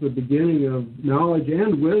Lord is the beginning of knowledge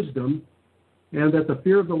and wisdom, and that the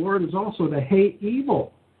fear of the Lord is also to hate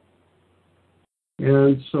evil.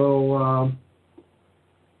 And so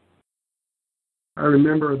I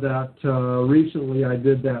remember that recently I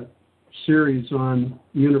did that series on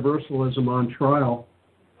Universalism on Trial,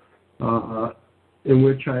 in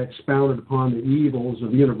which I expounded upon the evils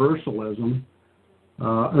of universalism,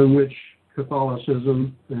 in which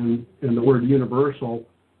Catholicism and the word universalism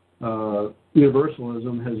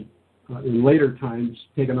has in later times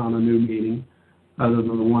taken on a new meaning, other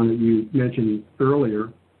than the one that you mentioned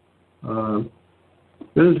earlier.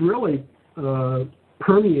 It has really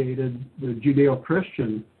permeated the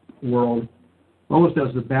Judeo-Christian world almost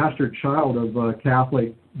as the bastard child of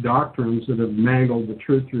Catholic doctrines that have mangled the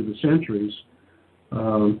truth through the centuries.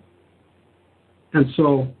 And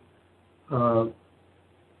so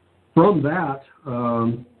from that,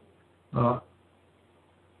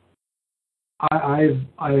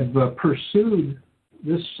 I've pursued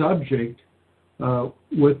this subject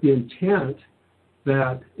with the intent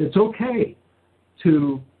that it's okay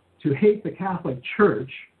to hate the Catholic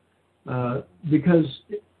Church because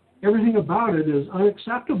everything about it is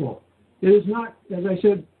unacceptable. It is not, as I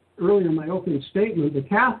said earlier in my opening statement, the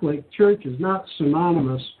Catholic Church is not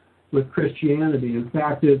synonymous with Christianity. In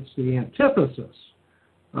fact, it's the antithesis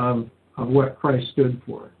of what Christ stood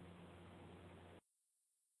for.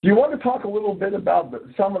 Do you want to talk a little bit about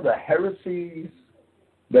some of the heresies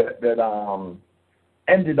that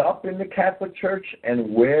ended up in the Catholic Church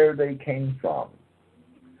and where they came from?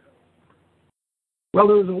 Well,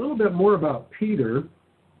 there was a little bit more about Peter,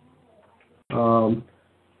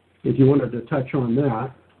 if you wanted to touch on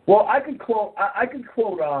that. Well, I could quote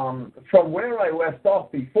from where I left off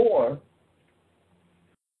before,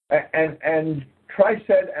 and Christ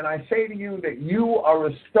said, "And I say to you that you are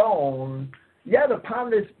a stone, yet upon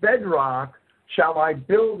this bedrock shall I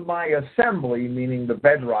build my assembly," meaning the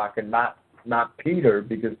bedrock and not Peter,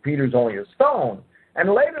 because Peter's only a stone.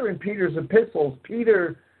 And later in Peter's epistles,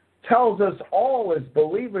 Peter tells us all as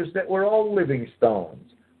believers that we're all living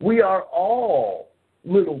stones. We are all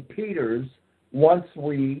little Peters. Once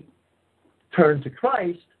we turn to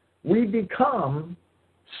Christ, we become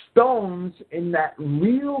stones in that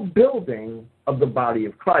real building of the body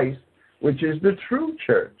of Christ, which is the true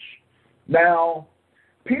church. Now,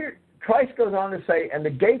 Christ goes on to say, "And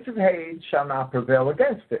the gates of Hades shall not prevail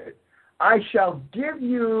against it. I shall give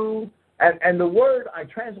you," and the word, I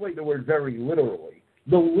translate the word very literally,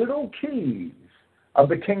 "the little keys of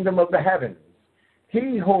the kingdom of the heavens.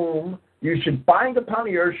 He whom you should bind upon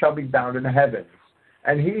the earth shall be bound in the heavens,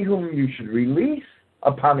 and he whom you should release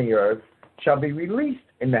upon the earth shall be released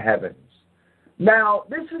in the heavens." Now,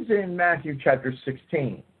 this is in Matthew chapter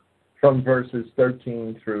 16, from verses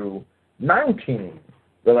 13 through 19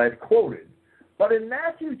 that I've quoted. But in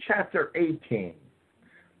Matthew chapter 18,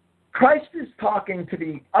 Christ is talking to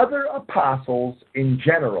the other apostles in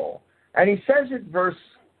general, and he says in verse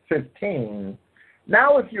 15,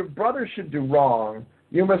 "Now if your brother should do wrong,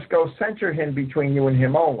 you must go censure him between you and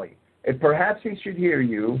him only. If perhaps he should hear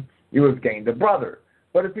you, you have gained a brother.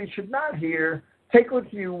 But if he should not hear, take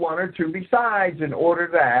with you one or two besides, in order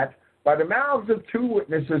that, by the mouths of two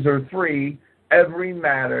witnesses or three, every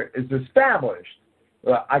matter is established."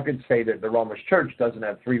 Well, I could say that the Roman Church doesn't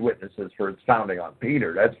have three witnesses for its founding on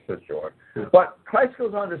Peter, that's for sure. Yeah. But Christ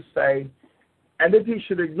goes on to say, "And if he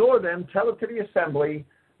should ignore them, tell it to the assembly.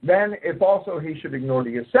 Then if also he should ignore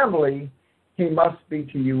the assembly, he must be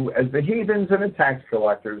to you as the heathens and the tax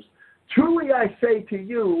collectors. Truly I say to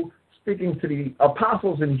you," speaking to the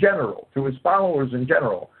apostles in general, to his followers in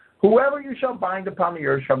general, "whoever you shall bind upon the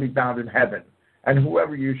earth shall be bound in heaven, and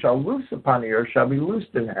whoever you shall loose upon the earth shall be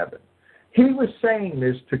loosed in heaven." He was saying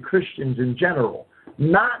this to Christians in general,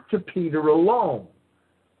 not to Peter alone,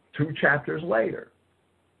 2 chapters later.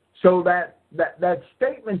 So that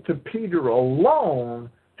statement to Peter alone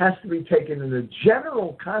has to be taken in a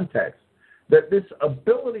general context, that this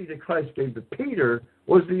ability that Christ gave to Peter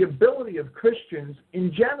was the ability of Christians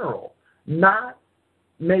in general, not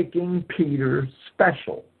making Peter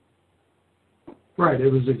special. Right,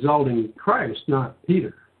 it was exalting Christ, not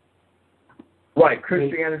Peter. Right,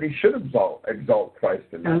 Christianity should exalt Christ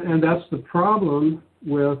in that. And that's the problem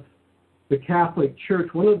with the Catholic Church.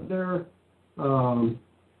 One of their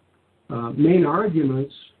main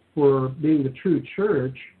arguments for being the true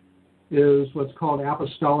church is what's called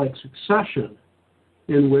apostolic succession,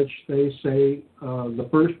 in which they say the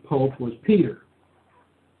first pope was Peter.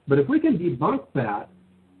 But if we can debunk that,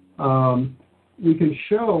 we can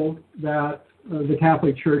show that the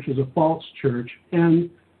Catholic Church is a false church, and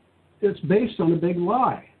it's based on a big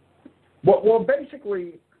lie. Well,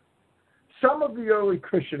 basically, some of the early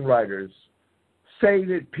Christian writers say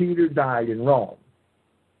that Peter died in Rome.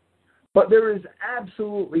 But there is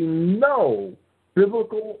absolutely no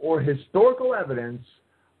biblical or historical evidence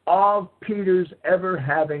of Peter's ever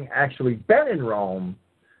having actually been in Rome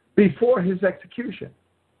before his execution.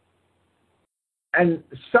 And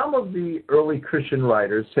some of the early Christian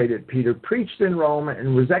writers say that Peter preached in Rome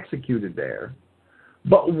and was executed there.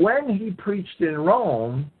 But when he preached in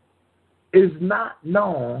Rome is not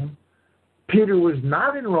known. Peter was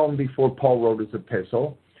not in Rome before Paul wrote his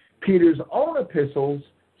epistle. Peter's own epistles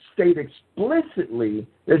state explicitly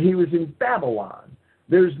that he was in Babylon.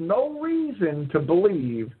 There's no reason to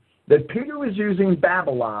believe that Peter was using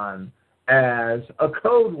Babylon as a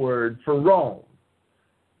code word for Rome.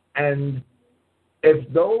 And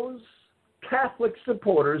if those Catholic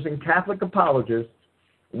supporters and Catholic apologists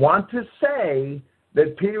want to say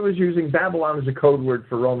that Peter was using Babylon as a code word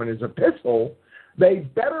for Rome in his epistle, they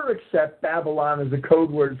better accept Babylon as a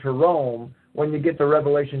code word for Rome when you get to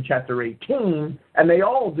Revelation chapter 18, and they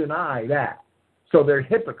all deny that. So they're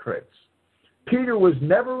hypocrites. Peter was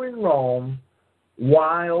never in Rome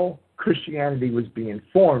while Christianity was being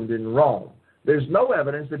formed in Rome. There's no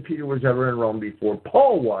evidence that Peter was ever in Rome before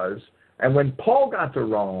Paul was, and when Paul got to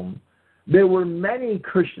Rome, there were many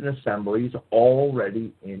Christian assemblies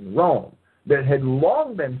already in Rome that had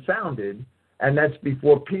long been founded, and that's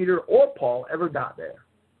before Peter or Paul ever got there.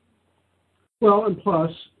 Well, and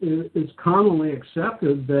plus, it's commonly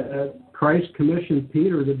accepted that Christ commissioned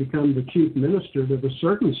Peter to become the chief minister to the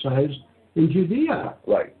circumcised in Judea.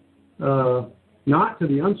 Right. Not to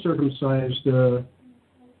the uncircumcised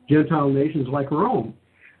Gentile nations like Rome.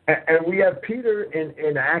 And we have Peter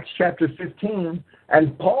in Acts chapter 15,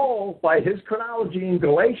 and Paul, by his chronology in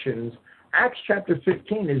Galatians, Acts chapter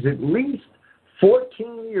 15 is at least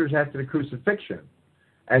 14 years after the crucifixion,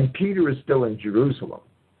 and Peter is still in Jerusalem.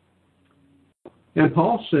 And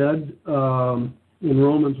Paul said in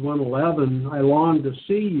Romans 1:11, I long to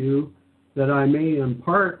see you, that I may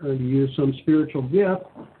impart unto you some spiritual gift,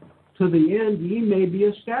 to the end ye may be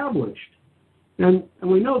established. And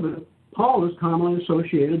we know that Paul is commonly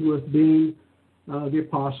associated with being the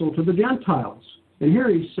apostle to the Gentiles. And here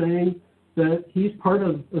he's saying that he's part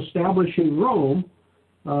of establishing Rome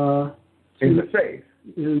in the faith.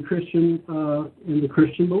 In the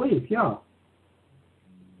Christian belief, yeah.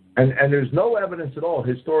 And there's no evidence at all,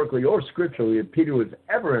 historically or scripturally, that Peter was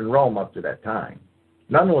ever in Rome up to that time.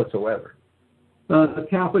 None whatsoever.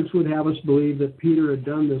 Catholics would have us believe that Peter had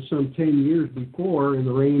done this some 10 years before in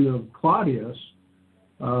the reign of Claudius.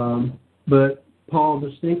 But Paul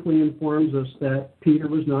distinctly informs us that Peter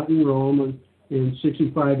was not in Rome in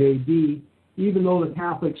 65 A.D., even though the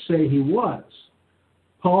Catholics say he was.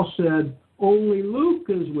 Paul said, only Luke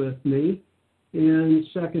is with me in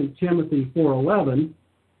 2 Timothy 4:11.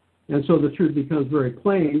 And so the truth becomes very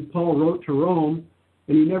plain. Paul wrote to Rome,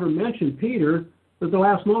 and he never mentioned Peter, but at the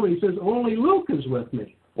last moment he says, only Luke is with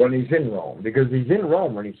me. When he's in Rome, because he's in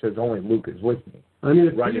Rome when he says, only Luke is with me. I mean,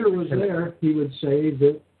 if Peter was there, he would say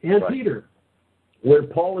that, and right. Peter. Where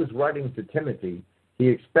Paul is writing to Timothy, he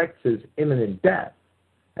expects his imminent death,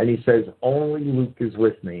 and he says, only Luke is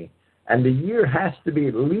with me. And the year has to be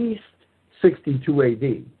at least 62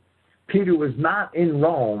 A.D. Peter was not in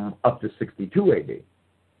Rome up to 62 A.D.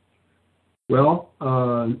 Well,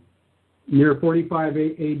 near 45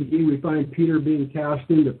 A.D., we find Peter being cast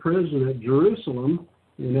into prison at Jerusalem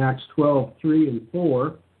in Acts 12:3 and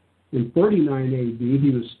 4. In 49 A.D., he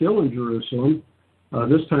was still in Jerusalem,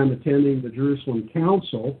 this time attending the Jerusalem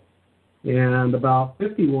Council. And about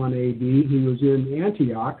 51 A.D., he was in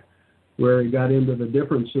Antioch, where he got into the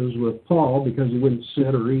differences with Paul because he wouldn't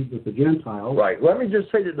sit or eat with the Gentiles. Right. Let me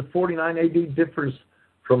just say that the 49 A.D. differs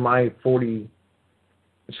from my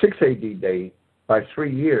 46 A.D. date by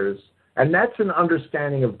 3 years, and that's an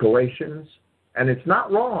understanding of Galatians, and it's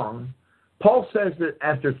not wrong. Paul says that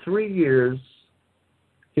after 3 years,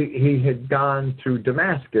 he had gone to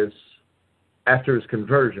Damascus after his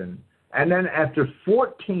conversion. And then after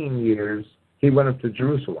 14 years, he went up to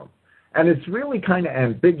Jerusalem. And it's really kind of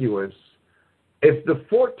ambiguous if the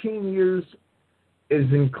 14 years is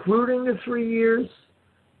including the 3 years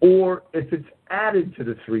or if it's added to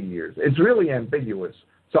the 3 years. It's really ambiguous.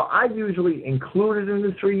 So I usually include it in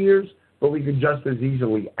the 3 years, but we could just as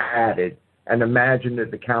easily add it and imagine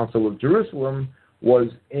that the Council of Jerusalem was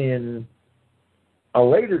in a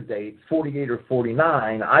later date, 48 or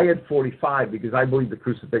 49. I had 45 because I believe the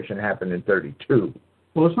crucifixion happened in 32.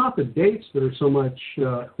 Well, it's not the dates that are so much...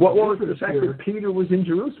 what was the fact that Peter was in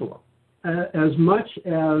Jerusalem? As much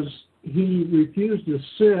as he refused to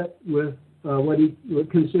sit with what he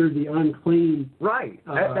considered the unclean... Right,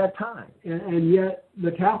 at that time. And yet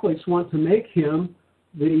the Catholics want to make him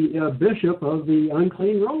the bishop of the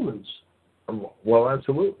unclean Romans. Well,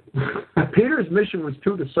 absolutely. Peter's mission was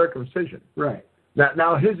to the circumcision. Right.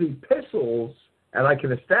 Now his epistles, and I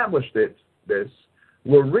can establish this,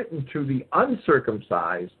 were written to the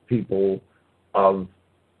uncircumcised people of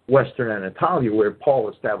Western Anatolia, where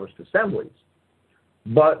Paul established assemblies.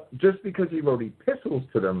 But just because he wrote epistles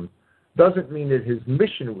to them doesn't mean that his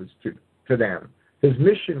mission was to them. His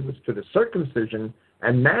mission was to the circumcision,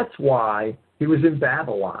 and that's why he was in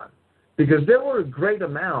Babylon. Because there were a great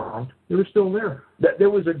amount... They were still there. There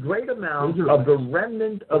was a great amount of the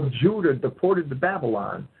remnant of Judah deported to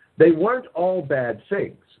Babylon. They weren't all bad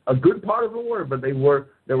figs. A good part of them were, but there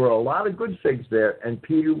were a lot of good figs there, and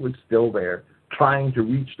Peter was still there trying to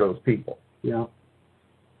reach those people. Yeah.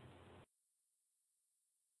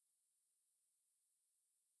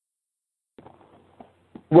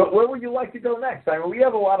 Where would you like to go next? I mean, we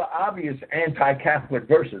have a lot of obvious anti-Catholic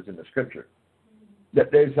verses in the Scripture. That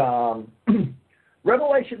there's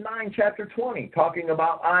Revelation 9, chapter 20, talking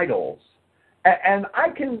about idols, and I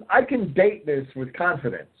can date this with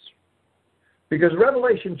confidence because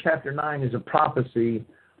Revelation chapter 9 is a prophecy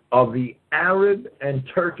of the Arab and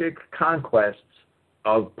Turkic conquests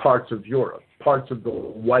of parts of Europe, parts of the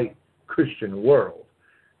white Christian world,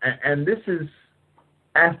 and this is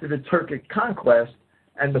after the Turkic conquest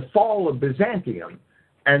and the fall of Byzantium,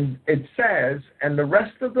 and it says, and the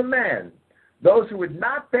rest of the men, those who had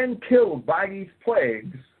not been killed by these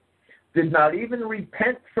plagues, did not even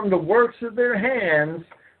repent from the works of their hands,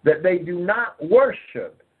 that they do not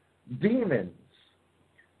worship demons.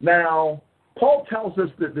 Now, Paul tells us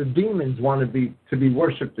that the demons want to be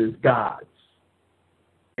worshipped as gods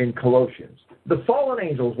in Colossians. The fallen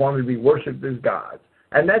angels wanted to be worshipped as gods,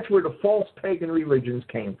 and that's where the false pagan religions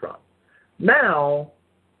came from. Now,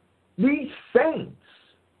 these saints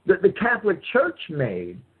that the Catholic Church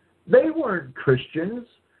made, they weren't Christians.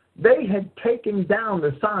 They had taken down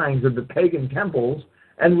the signs of the pagan temples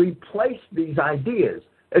and replaced these ideas.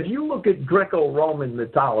 If you look at Greco-Roman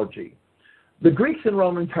mythology, the Greeks and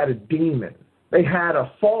Romans had a demon. They had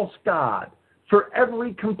a false god for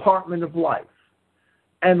every compartment of life.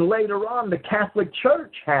 And later on, the Catholic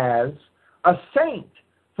Church has a saint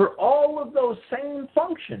for all of those same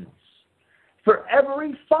functions. For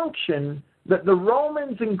every function that the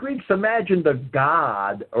Romans and Greeks imagined a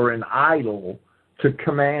god or an idol to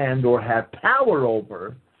command or have power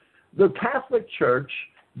over, the Catholic Church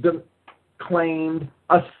claimed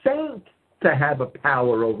a saint to have a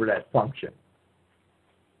power over that function.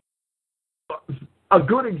 A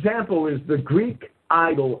good example is the Greek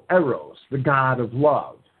idol Eros, the god of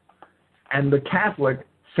love, and the Catholic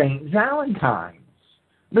Saint Valentine's,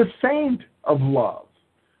 the saint of love.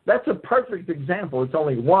 That's a perfect example. It's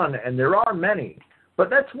only one, and there are many, but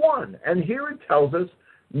that's one. And here it tells us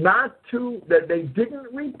that they didn't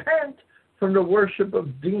repent from the worship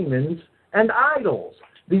of demons and idols.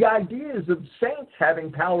 The ideas of saints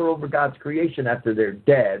having power over God's creation after they're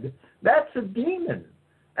dead, that's a demon.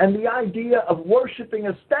 And the idea of worshiping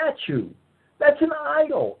a statue, that's an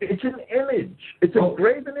idol. It's an image. It's a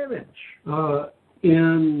graven image.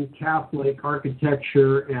 In Catholic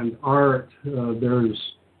architecture and art, there's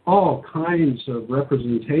all kinds of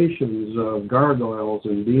representations of gargoyles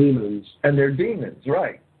and demons. And they're demons,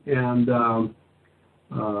 right. And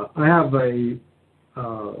I have a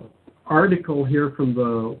article here from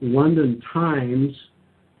the London Times,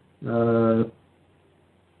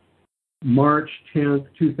 March 10th,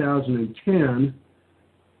 2010.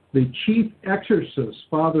 The chief exorcist,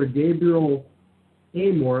 Father Gabriel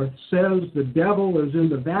Amorth, says the devil is in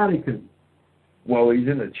the Vatican. Well, he's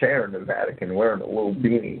in a chair in the Vatican wearing a little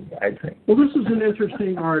beanie, I think. Well, this is an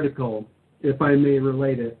interesting article, if I may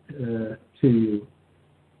relate it to you.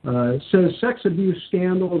 It says sex abuse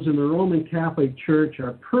scandals in the Roman Catholic Church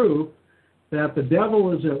are proof that the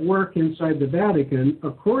devil is at work inside the Vatican,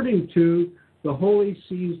 according to the Holy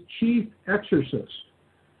See's chief exorcist.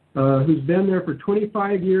 who's been there for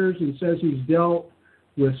 25 years and says he's dealt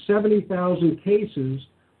with 70,000 cases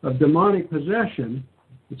of demonic possession.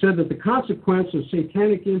 It said that the consequence of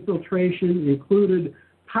satanic infiltration included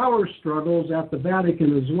power struggles at the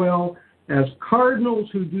Vatican, as well as cardinals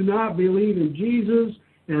who do not believe in Jesus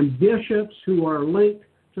and bishops who are linked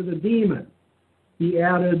to the demon. He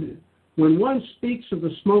added, when one speaks of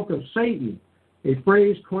the smoke of Satan, a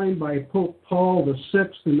phrase coined by Pope Paul VI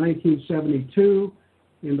in 1972,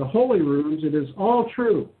 in the holy rooms, it is all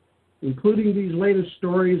true, including these latest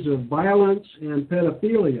stories of violence and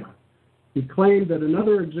pedophilia. He claimed that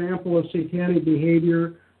another example of satanic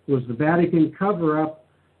behavior was the Vatican cover-up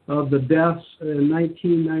of the deaths in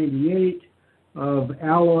 1998 of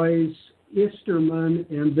Alois Isterman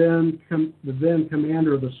and then the then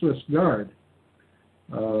commander of the Swiss Guard.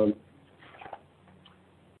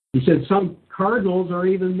 He said some cardinals are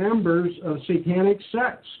even members of satanic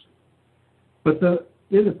sects. But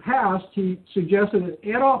in the past, he suggested that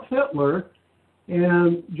Adolf Hitler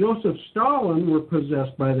and Joseph Stalin were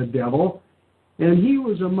possessed by the devil, and he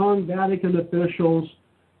was among Vatican officials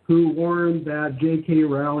who warned that J.K.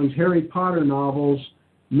 Rowling's Harry Potter novels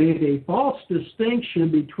made a false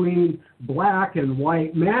distinction between black and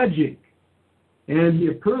white magic. And he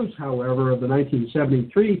approves, however, of the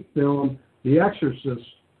 1973 film The Exorcist,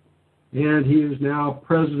 and he is now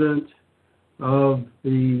president of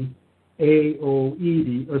the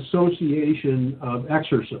AOE, the Association of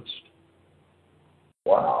Exorcists.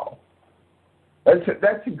 Wow.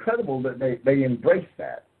 That's incredible that they embrace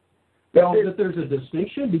that. Well, that there's a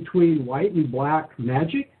distinction between white and black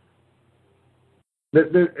magic?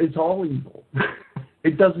 It's all evil.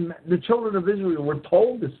 It doesn't. The children of Israel were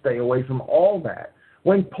told to stay away from all that.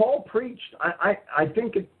 When Paul preached, I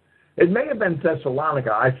think it may have been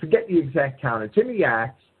Thessalonica. I forget the exact count. It's in the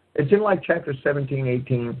Acts. It's in like chapter 17,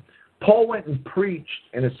 18. Paul went and preached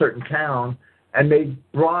in a certain town, and they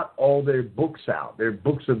brought all their books out, their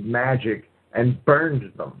books of magic, and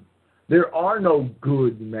burned them. There are no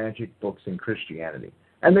good magic books in Christianity.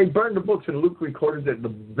 And they burned the books, and Luke recorded that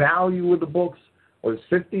the value of the books was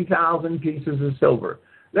 50,000 pieces of silver.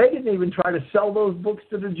 They didn't even try to sell those books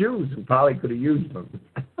to the Jews who probably could have used them.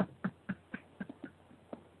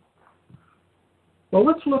 Well,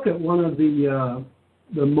 let's look at one of the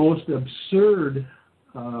most absurd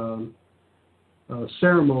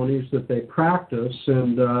ceremonies that they practice,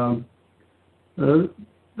 and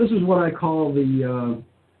this is what I call the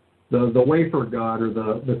wafer god, or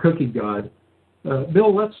the cookie god.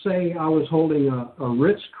 Bill, let's say I was holding a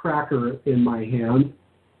Ritz cracker in my hand,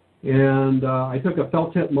 and I took a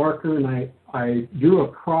felt tip marker and I drew a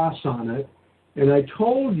cross on it, and I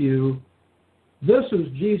told you, this is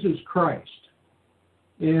Jesus Christ,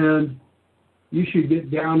 and you should get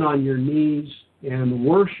down on your knees and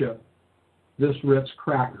worship this Ritz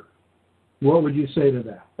cracker. What would you say to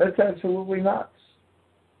that? That's absolutely nuts.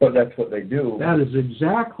 But that's what they do. That is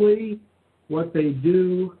exactly what they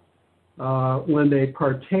do when they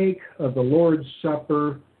partake of the Lord's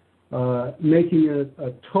Supper, making it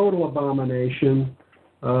a total abomination,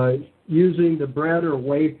 using the bread or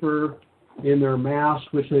wafer in their Mass,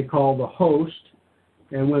 which they call the host.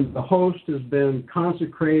 And when the host has been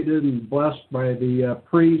consecrated and blessed by the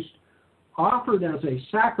priest, offered as a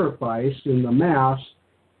sacrifice in the Mass,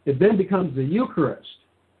 it then becomes the Eucharist.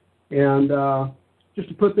 And just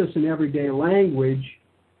to put this in everyday language,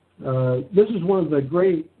 this is one of the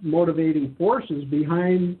great motivating forces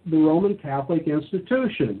behind the Roman Catholic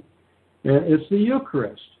institution. It's the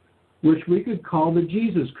Eucharist, which we could call the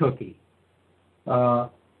Jesus cookie.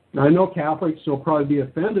 Now, I know Catholics will probably be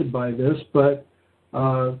offended by this, but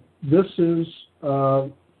this is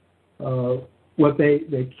what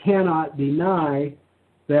they cannot deny,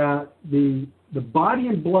 that the body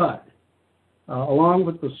and blood, along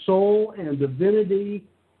with the soul and divinity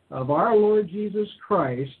of our Lord Jesus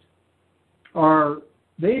Christ, are,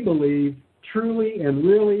 they believe, truly and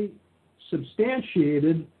really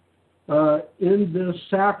substantiated in this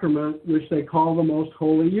sacrament, which they call the Most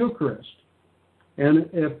Holy Eucharist. And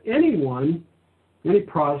if anyone, any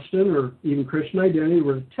Protestant or even Christian identity,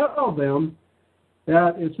 were to tell them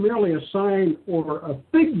that it's merely a sign or a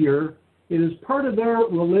figure, it is part of their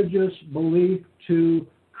religious belief to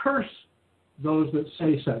curse those that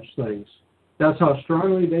say such things. That's how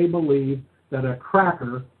strongly they believe that a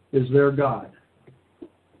cracker is their God.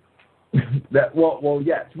 Well,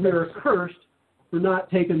 yes. They're cursed for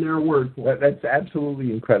not taking their word for it. That's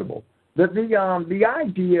absolutely incredible. The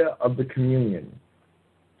idea of the communion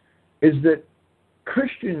is that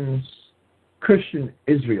Christian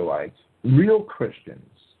Israelites, real Christians,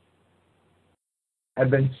 have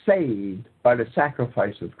been saved by the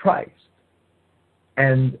sacrifice of Christ.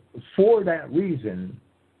 And for that reason,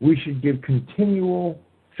 we should give continual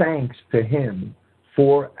thanks to him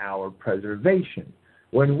for our preservation.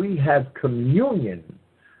 When we have communion,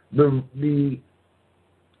 the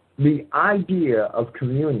idea of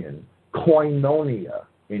communion, koinonia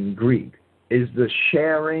in Greek, is the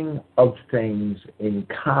sharing of things in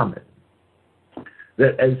common.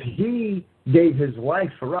 That as he gave his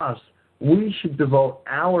life for us, we should devote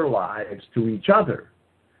our lives to each other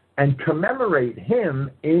and commemorate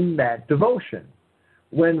him in that devotion.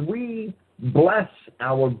 When we bless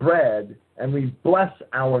our bread and we bless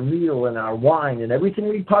our meal and our wine and everything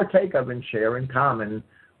we partake of and share in common,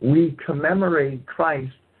 we commemorate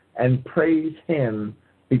Christ and praise him,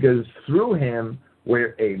 because through him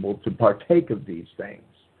we're able to partake of these things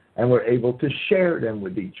and we're able to share them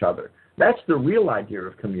with each other. That's the real idea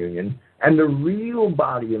of communion, and the real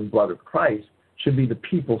body and blood of Christ should be the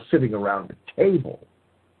people sitting around the table.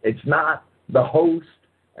 It's not the host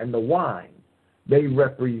and the wine. They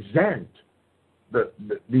represent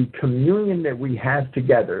the communion that we have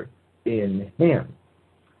together in him.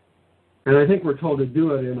 And I think we're told to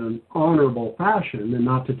do it in an honorable fashion and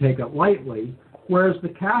not to take it lightly, whereas the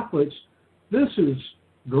Catholics, this is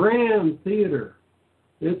grand theater.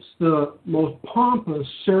 It's the most pompous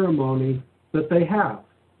ceremony that they have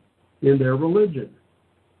in their religion.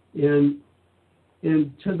 And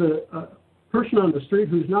to the person on the street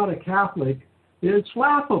who's not a Catholic, it's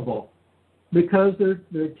laughable, because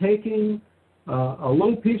they're taking a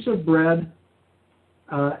little piece of bread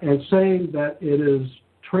and saying that it is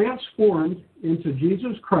transformed into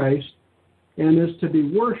Jesus Christ and is to be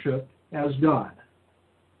worshipped as God.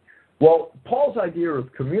 Well, Paul's idea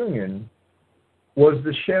of communion was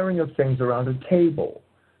the sharing of things around a table.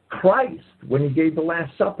 Christ, when he gave the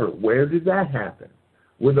Last Supper, where did that happen?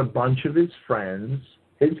 With a bunch of his friends,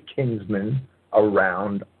 his kinsmen,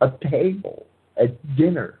 around a table at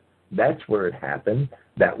dinner. That's where it happened.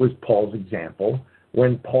 That was Paul's example.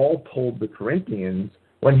 When Paul told the Corinthians,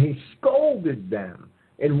 when he scolded them,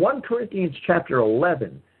 in 1 Corinthians chapter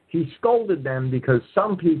 11, he scolded them because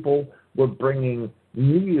some people were bringing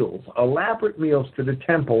meals, elaborate meals to the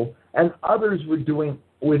temple, and others were doing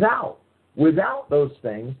without those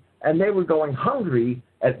things, and they were going hungry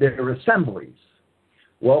at their assemblies.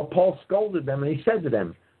 Well, Paul scolded them, and he said to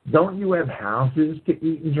them, don't you have houses to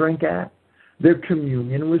eat and drink at? Their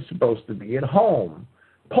communion was supposed to be at home.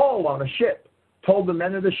 Paul, on a ship, told the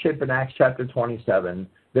men of the ship in Acts chapter 27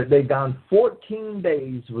 that they'd gone 14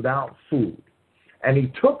 days without food. And he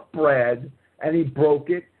took bread, and he broke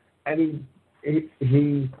it, and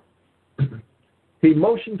he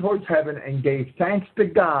motioned towards heaven and gave thanks to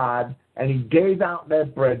God, and he gave out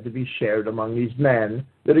that bread to be shared among these men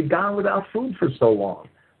that had gone without food for so long.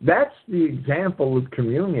 That's the example of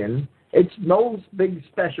communion. It's no big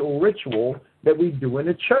special ritual that we do in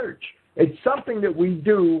a church. It's something that we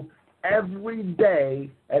do every day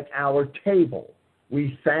at our table.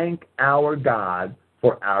 We thank our God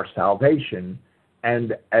for our salvation,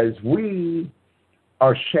 and as we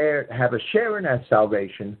have a share in that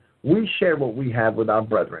salvation, we share what we have with our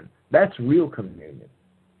brethren. That's real communion.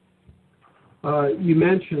 You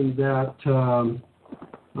mentioned that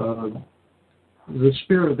the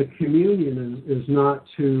spirit of the communion is not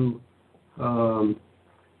to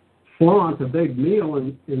flaunt a big meal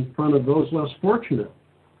in front of those less fortunate,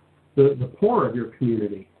 the poor of your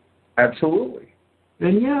community. Absolutely.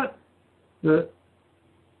 And yet, the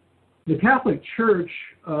Catholic Church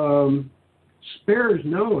spares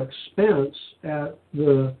no expense at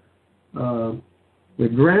the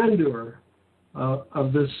grandeur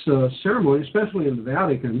of this ceremony, especially in the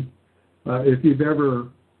Vatican. If you've ever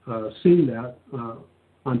seen that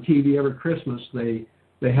on TV every Christmas, they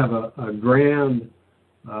have a grand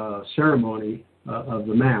ceremony of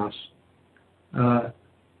the Mass.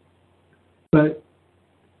 But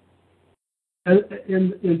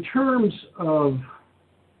in terms of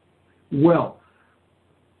wealth,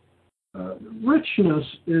 richness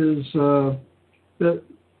is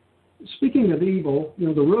speaking of evil, the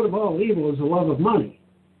root of all evil is the love of money.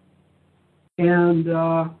 And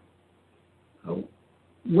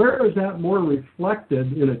where is that more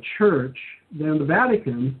reflected in a church than the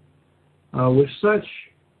Vatican, with such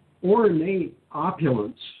ornate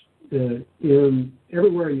opulence in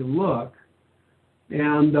everywhere you look,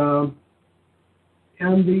 and the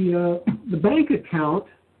bank account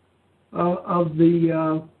of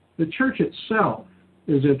the church itself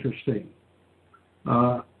is interesting.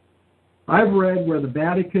 I've read where the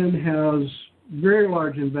Vatican has very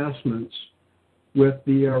large investments with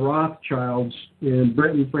the Rothschilds in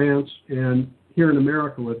Britain, France, and here in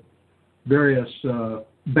America with various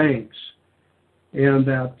banks, and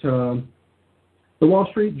that The Wall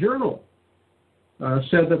Street Journal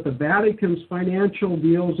said that the Vatican's financial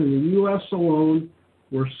deals in the U.S. alone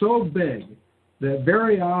were so big that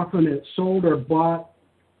very often it sold or bought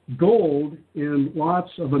gold in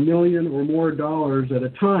lots of $1 million or more at a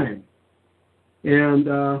time.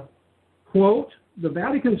 And, quote, the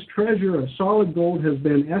Vatican's treasure of solid gold has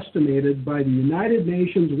been estimated by the United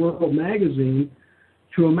Nations World Magazine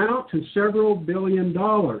to amount to several $billions.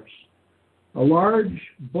 A large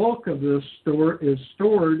bulk of this is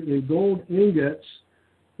stored in gold ingots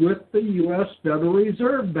with the U.S. Federal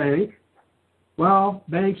Reserve Bank, while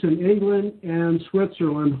banks in England and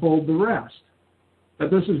Switzerland hold the rest.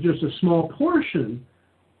 But this is just a small portion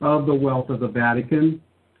of the wealth of the Vatican,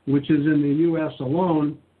 which is in the U.S.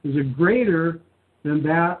 alone, is greater than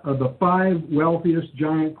that of the 5 wealthiest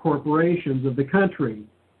giant corporations of the country.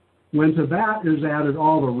 When to that is added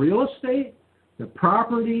all the real estate, the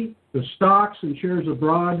property, the stocks and shares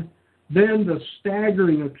abroad, then the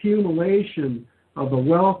staggering accumulation of the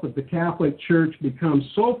wealth of the Catholic Church becomes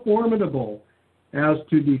so formidable as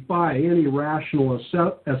to defy any rational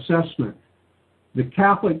assessment. The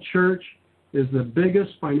Catholic Church is the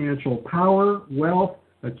biggest financial power, wealth,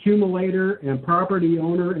 accumulator, and property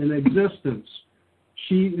owner in existence.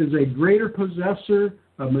 She is a greater possessor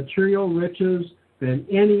of material riches than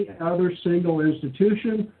any other single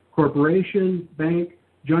institution, corporation, bank,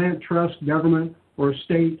 giant trust, government, or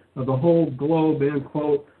state of the whole globe, end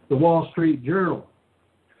quote, the Wall Street Journal.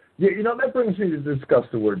 You know, that brings me to discuss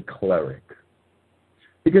the word cleric.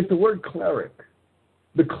 Because the word cleric,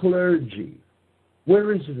 the clergy,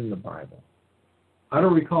 where is it in the Bible? I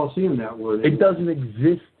don't recall seeing that word. It doesn't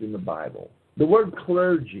exist in the Bible. The word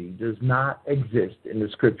clergy does not exist in the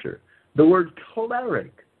Scripture. The word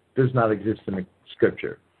cleric does not exist in the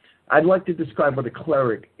Scripture. I'd like to describe what a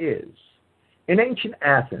cleric is. In ancient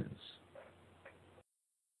Athens,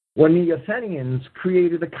 when the Athenians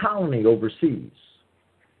created a colony overseas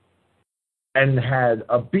and had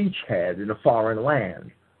a beachhead in a foreign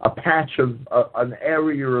land, a patch of an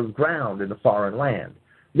area of ground in a foreign land,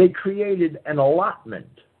 they created an allotment.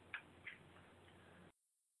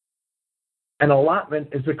 An allotment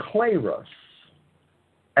is a klerus.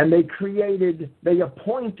 And they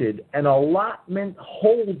appointed an allotment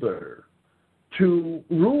holder to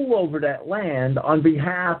rule over that land on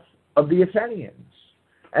behalf of the Athenians.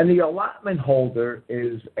 And the allotment holder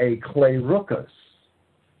is a klerukas.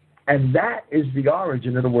 And that is the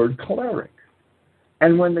origin of the word cleric.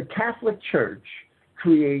 And when the Catholic Church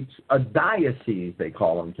creates a diocese, they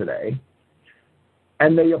call them today,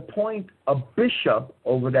 and they appoint a bishop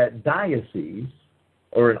over that diocese,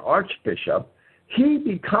 or an archbishop, he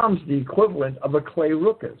becomes the equivalent of a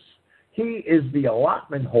klerukas. He is the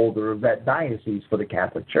allotment holder of that diocese for the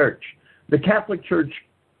Catholic Church. The Catholic Church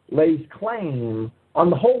lays claim on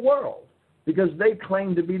the whole world because they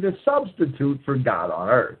claim to be the substitute for God on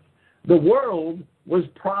earth. The world was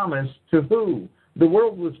promised to who? The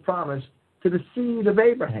world was promised to the seed of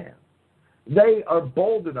Abraham. They are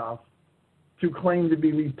bold enough to claim to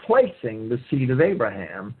be replacing the seed of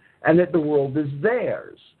Abraham and that the world is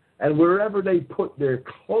theirs. And wherever they put their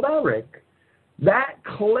cleric, that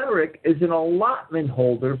cleric is an allotment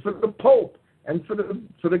holder for the Pope and for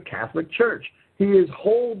the Catholic Church. He is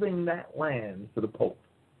holding that land for the Pope.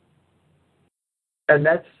 And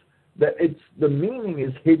the meaning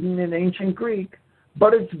is hidden in ancient Greek,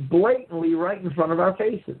 but it's blatantly right in front of our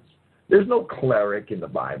faces. There's no cleric in the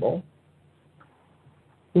Bible.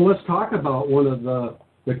 Well, let's talk about one of the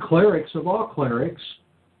clerics of all clerics,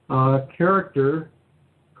 a character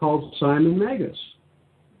called Simon Magus.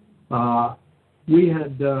 We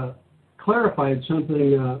had clarified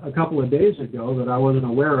something a couple of days ago that I wasn't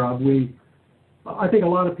aware of. I think a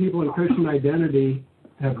lot of people in Christian Identity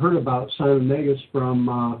have heard about Simon Magus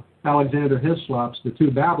from Alexander Hislop's The Two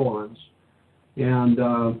Babylons.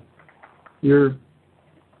 And you're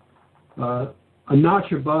a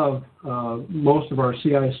notch above most of our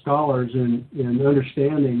CI scholars in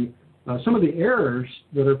understanding some of the errors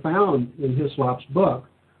that are found in Hislop's book,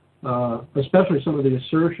 especially some of the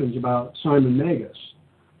assertions about Simon Magus.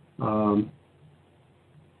 Do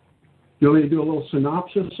you want me to do a little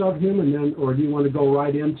synopsis of him, or do you want to go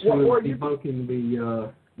right into debunking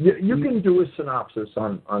the... You can do a synopsis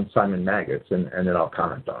on Simon Magus, and then I'll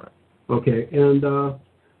comment on it. Okay, and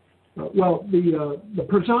well, the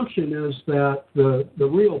presumption is that the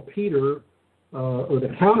real Peter, or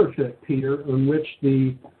the counterfeit Peter, on which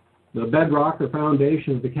the bedrock or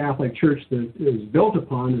foundation of the Catholic Church that is built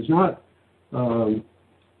upon is not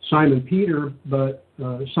Simon Peter, but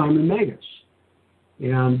Simon Magus.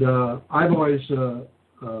 And I've always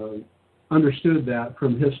understood that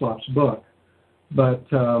from Hislop's book. But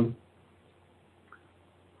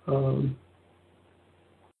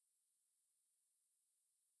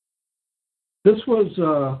this was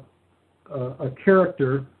a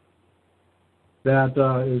character that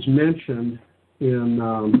is mentioned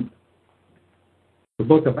in the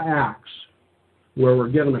book of Acts, where we're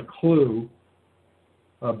given a clue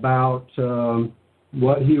about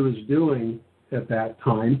what he was doing at that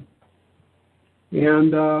time.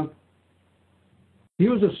 And he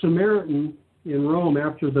was a Samaritan in Rome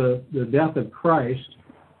after the death of Christ,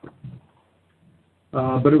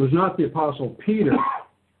 but it was not the Apostle Peter,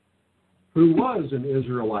 who was an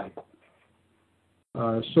Israelite.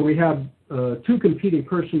 So we have two competing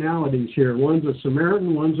personalities here. One's a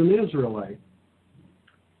Samaritan, one's an Israelite.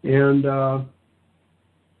 And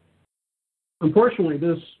unfortunately,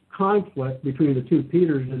 this conflict between the two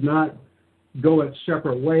Peters did not go its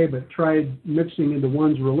separate way, but tried mixing into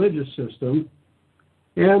one's religious system.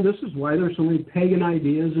 And this is why there's so many pagan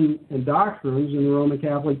ideas and doctrines in the Roman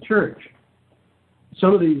Catholic Church.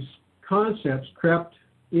 Some of these concepts crept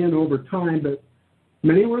in over time, but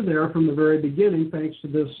many were there from the very beginning, thanks to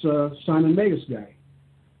this Simon Magus guy.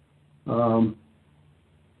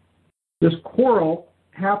 This quarrel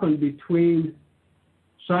happened between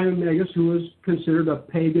Simon Magus, who was considered a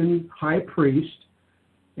pagan high priest,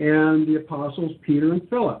 and the apostles Peter and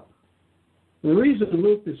Philip. The reason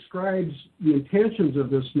Luke describes the intentions of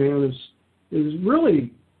this man is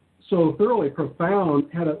really so thoroughly profound,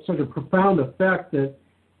 had such a profound effect that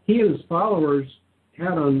he and his followers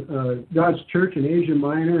had on God's church in Asia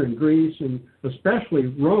Minor and Greece, and especially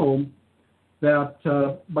Rome, that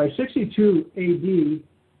by 62 A.D.,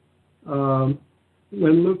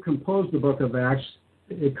 when Luke composed the book of Acts,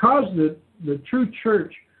 it caused the true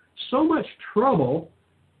church so much trouble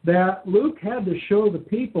that Luke had to show the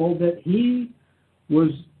people that he was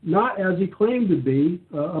not, as he claimed to be,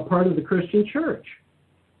 a part of the Christian church.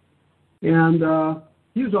 And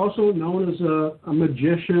he was also known as a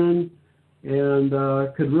magician and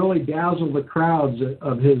could really dazzle the crowds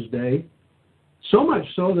of his day. So much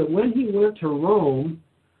so that when he went to Rome,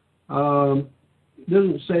 it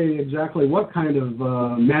doesn't say exactly what kind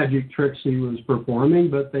of magic tricks he was performing,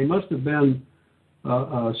 but they must have been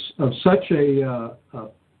of such a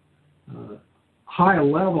high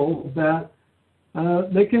level that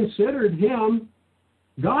they considered him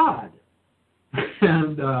God.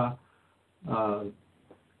 And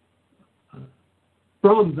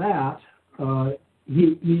from that,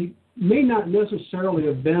 he may not necessarily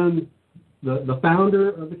have been the founder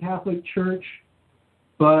of the Catholic Church,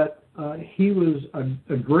 but he was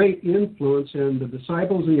a great influence, and the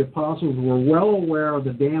disciples and the apostles were well aware of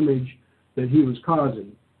the damage that he was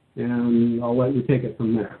causing. And I'll let you take it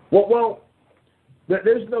from there. Well,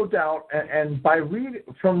 there's no doubt, and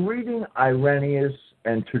from reading Irenaeus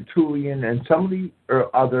and Tertullian and some of the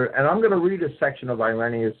other, and I'm going to read a section of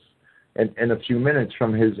Irenaeus in a few minutes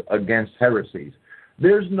from his Against Heresies.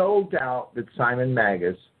 There's no doubt that Simon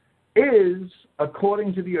Magus is,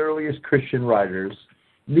 according to the earliest Christian writers,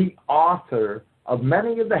 the author of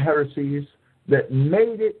many of the heresies that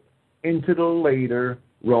made it into the later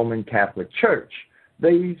Roman Catholic Church.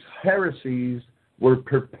 These heresies were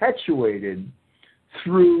perpetuated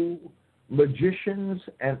through magicians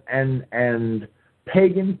and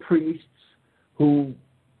pagan priests who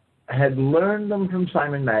had learned them from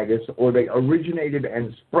Simon Magus, or they originated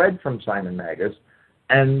and spread from Simon Magus,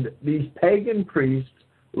 and these pagan priests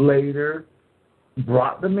later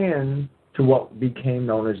brought them in to what became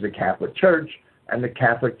known as the Catholic Church, and the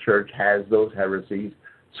Catholic Church has those heresies,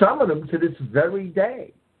 some of them to this very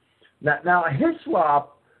day. Now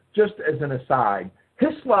Hislop, just as an aside,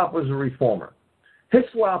 Hislop was a reformer.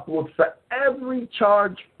 Hislop looked for every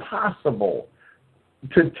charge possible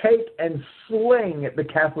to take and sling at the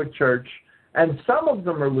Catholic Church, and some of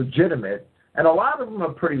them are legitimate, and a lot of them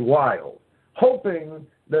are pretty wild, hoping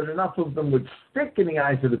that enough of them would stick in the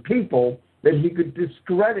eyes of the people that he could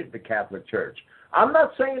discredit the Catholic Church. I'm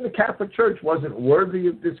not saying the Catholic Church wasn't worthy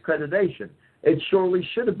of discreditation. It surely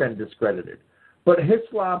should have been discredited. But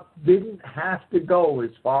Hislop didn't have to go as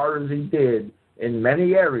far as he did in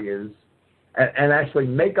many areas and actually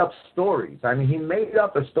make up stories. I mean, he made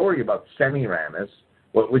up a story about Semiramis,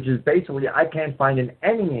 which is basically, I can't find in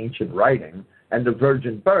any ancient writing, and the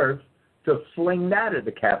virgin birth, to fling that at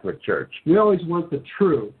the Catholic Church. We always want the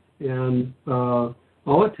truth, and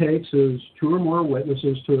all it takes is two or more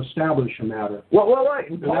witnesses to establish a matter. Well, right.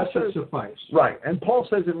 And that should suffice. Right. And Paul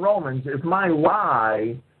says in Romans, if my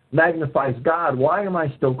lie magnifies God, why am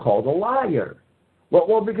I still called a liar?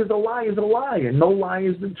 Well, because a lie is a lie, and no lie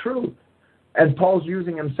is the truth. And Paul's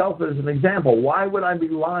using himself as an example. Why would I be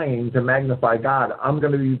lying to magnify God? I'm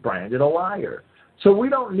going to be branded a liar. So we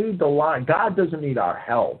don't need the lie. God doesn't need our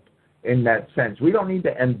help in that sense. We don't need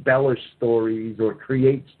to embellish stories or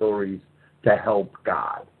create stories to help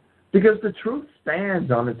God, because the truth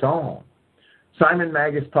stands on its own. Simon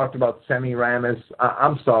Magus talked about Semiramis.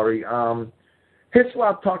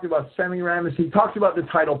 Hislop talked about Semiramis. He talked about the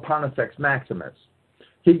title Pontifex Maximus.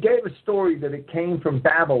 He gave a story that it came from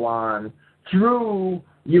Babylon through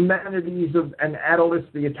Eumenides and Attalus,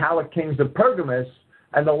 the Italic kings of Pergamus,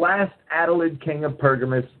 and the last Attalid king of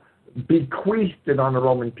Pergamus bequeathed it on the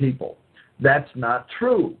Roman people. That's not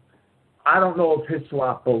true. I don't know if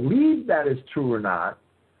Hislop believed that is true or not,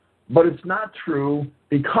 but it's not true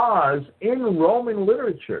because in Roman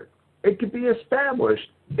literature, it could be established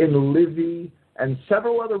in Livy and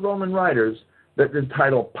several other Roman writers that the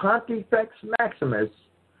title Pontifex Maximus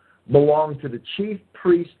belonged to the chief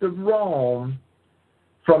priest of Rome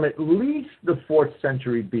from at least the 4th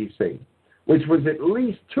century BC, which was at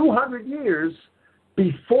least 200 years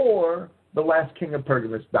before the last king of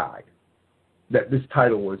Pergamus died, that this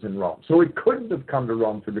title was in Rome. So it couldn't have come to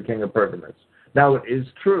Rome through the king of Pergamus. Now, it is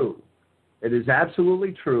true. It is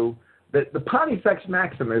absolutely true that the Pontifex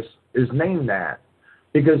Maximus is named that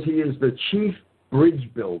because he is the chief bridge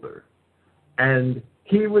builder, and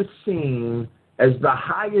he was seen as the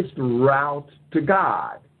highest route to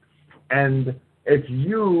God. And if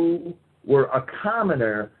you were a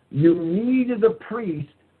commoner, you needed a priest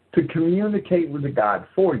to communicate with the God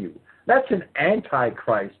for you. That's an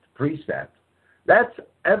antichrist precept. That's,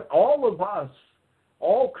 and all of us,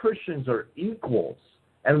 all Christians are equals,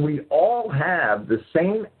 and we all have the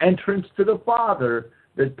same entrance to the Father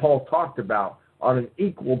that Paul talked about on an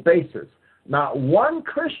equal basis. Not one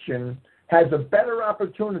Christian has a better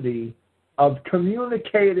opportunity of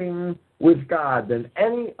communicating with God than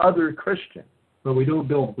any other Christian. But we don't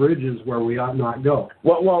build bridges where we ought not go.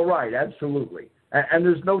 Well, right, absolutely. And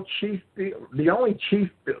there's no chief, the only chief,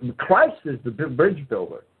 Christ is the bridge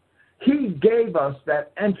builder. He gave us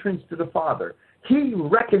that entrance to the Father. He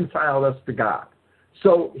reconciled us to God.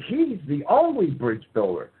 So he's the only bridge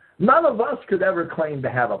builder. None of us could ever claim to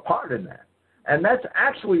have a part in that. And that's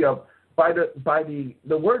actually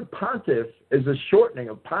the word pontiff is a shortening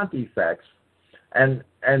of pontifex, and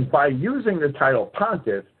by using the title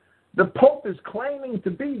pontiff, the Pope is claiming to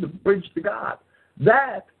be the bridge to God.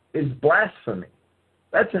 That is blasphemy.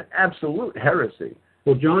 That's an absolute heresy.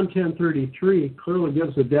 Well, John 10:33 clearly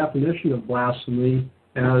gives the definition of blasphemy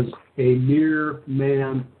as a mere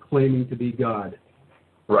man claiming to be God.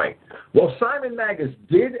 Right. Well, Simon Magus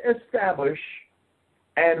did establish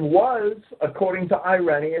and was, according to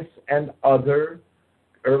Irenaeus and other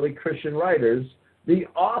early Christian writers, the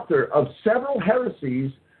author of several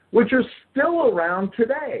heresies which are still around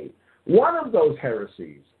today. One of those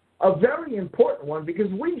heresies, a very important one,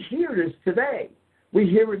 because we hear this today. We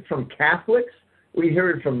hear it from Catholics. We hear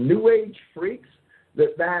it from New Age freaks,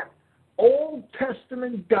 that Old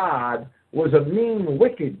Testament God was a mean,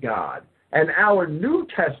 wicked God, and our New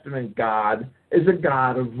Testament God is a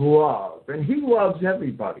God of love, and he loves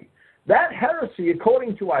everybody. That heresy,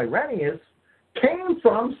 according to Irenaeus, came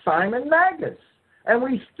from Simon Magus, and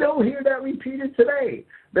we still hear that repeated today,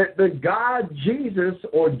 that the God Jesus,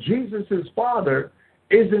 or Jesus' Father,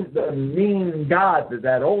 isn't the mean God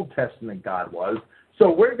that Old Testament God was. So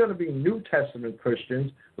we're going to be New Testament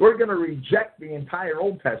Christians. We're going to reject the entire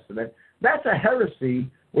Old Testament. That's a heresy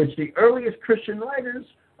which the earliest Christian writers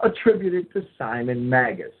attributed to Simon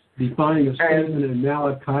Magus. Defining a statement in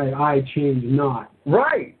Malachi, I change not.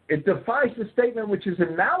 Right. It defies the statement which is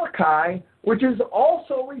in Malachi, which is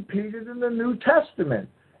also repeated in the New Testament,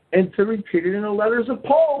 and to repeated in the letters of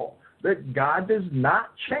Paul, that God does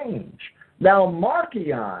not change. Now,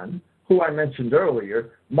 Marcion, who I mentioned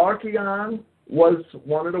earlier, Marcion was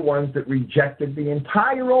one of the ones that rejected the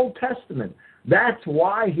entire Old Testament. That's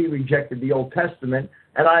why he rejected the Old Testament.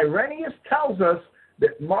 And Irenaeus tells us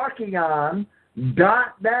that Marcion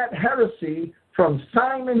got that heresy from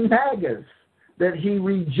Simon Magus, that he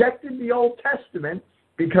rejected the Old Testament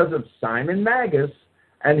because of Simon Magus,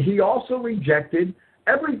 and he also rejected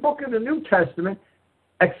every book of the New Testament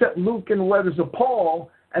except Luke and the letters of Paul,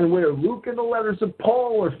 and where Luke and the letters of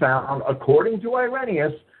Paul are found, according to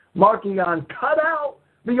Irenaeus, Marcion cut out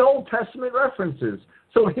the Old Testament references,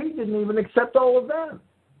 so he didn't even accept all of them.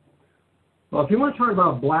 Well, if you want to talk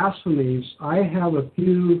about blasphemies, I have a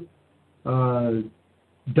few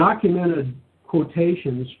documented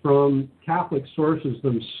quotations from Catholic sources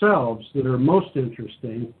themselves that are most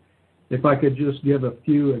interesting. If I could just give a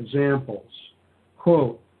few examples.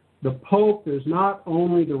 Quote, "The Pope is not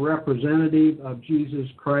only the representative of Jesus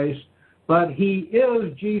Christ, but he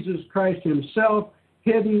is Jesus Christ himself,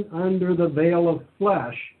 hidden under the veil of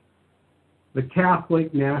flesh. the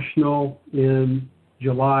Catholic National in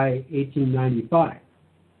July 1895.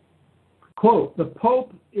 Quote, "The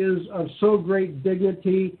Pope is of so great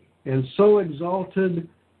dignity and so exalted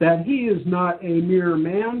that he is not a mere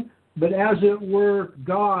man, but as it were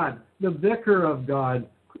God, the vicar of God,"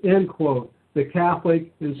 end quote, the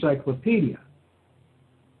Catholic Encyclopedia.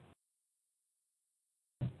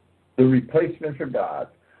 The replacement for God.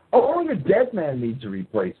 Oh, only a dead man needs a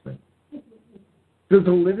replacement. Does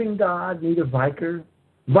a living God need a vicar?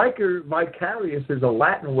 Vicar, vicarious, is a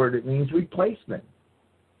Latin word. It means replacement.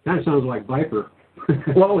 Kind of sounds like Viper.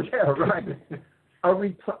 Well, yeah, right.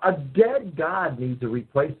 A dead God needs a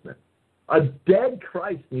replacement. A dead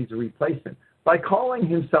Christ needs a replacement. By calling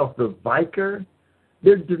himself the vicar,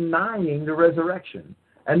 they're denying the resurrection.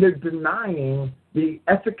 And they're denying the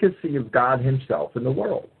efficacy of God himself in the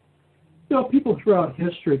world. You know, people throughout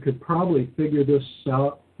history could probably figure this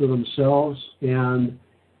out for themselves, and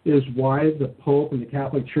is why the Pope and the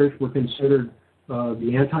Catholic Church were considered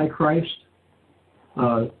the Antichrist.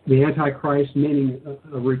 The Antichrist meaning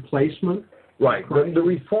a replacement. Right. The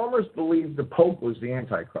Reformers believed the Pope was the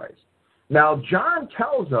Antichrist. Now, John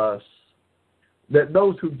tells us that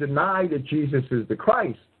those who deny that Jesus is the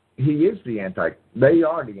Christ, they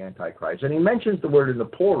are the Antichrist. And he mentions the word in the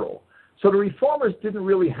plural. So the Reformers didn't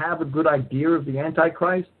really have a good idea of the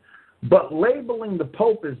Antichrist, but labeling the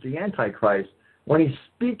Pope as the Antichrist when he's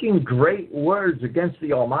speaking great words against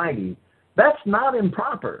the Almighty, that's not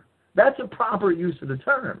improper. That's a proper use of the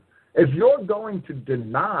term. If you're going to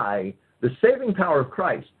deny the saving power of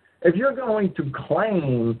Christ, if you're going to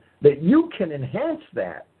claim that you can enhance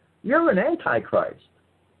that, you're an Antichrist.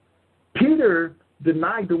 Peter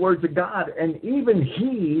denied the words of God, and even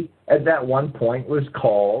he, at that one point, was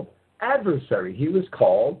called adversary. He was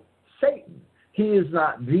called Satan. He is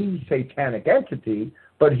not the satanic entity,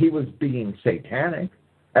 but he was being satanic.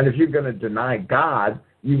 And if you're going to deny God,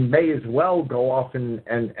 you may as well go off and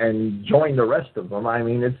join the rest of them. I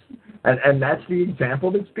mean, and that's the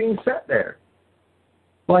example that's being set there.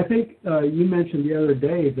 Well, I think you mentioned the other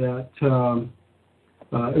day that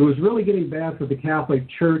it was really getting bad for the Catholic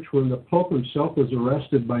Church when the Pope himself was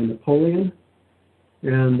arrested by Napoleon,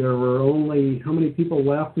 and there were only, how many people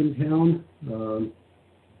left in town?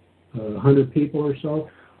 100 people or so?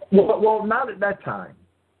 Well, not at that time.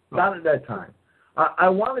 Not at that time.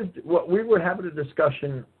 We were having a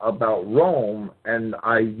discussion about Rome, and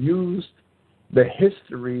I used the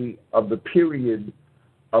history of the period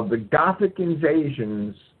of the Gothic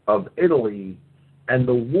invasions of Italy and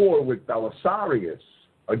the war with Belisarius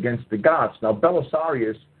against the Goths. Now,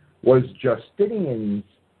 Belisarius was Justinian's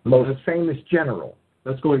most famous general.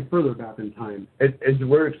 That's going further back in time.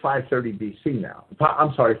 We're at 530 BC now.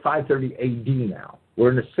 I'm sorry, 530 AD now. We're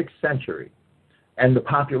in the 6th century. And the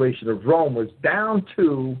population of Rome was down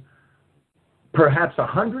to perhaps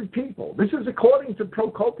 100 people. This is according to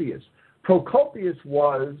Procopius. Procopius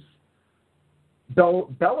was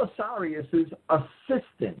Belisarius'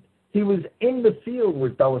 assistant. He was in the field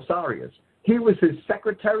with Belisarius. He was his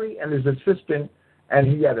secretary and his assistant, and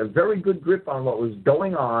he had a very good grip on what was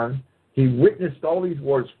going on. He witnessed all these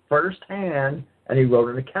wars firsthand, and he wrote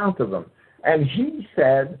an account of them. And he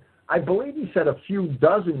said, I believe he said a few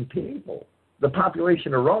dozen people. The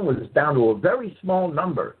population of Rome was down to a very small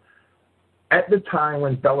number at the time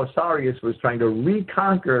when Belisarius was trying to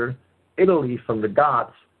reconquer Italy from the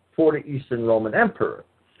Goths for the Eastern Roman Emperor.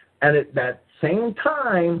 And at that same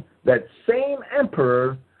time, that same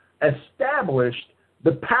emperor established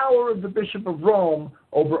the power of the Bishop of Rome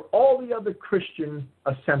over all the other Christian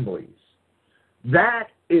assemblies. That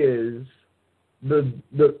is the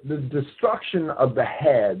destruction of the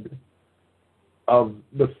head of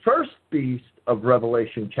the first beast of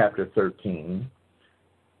Revelation chapter 13,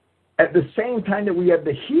 at the same time that we had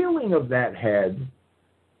the healing of that head,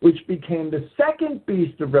 which became the second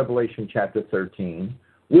beast of Revelation chapter 13,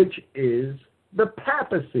 which is the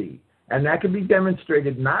papacy. And that can be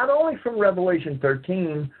demonstrated not only from Revelation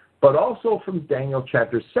 13, but also from Daniel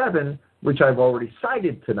chapter 7, which I've already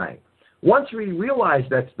cited tonight. Once we realize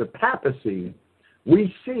that's the papacy,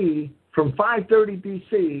 we see from 530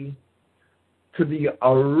 BC to the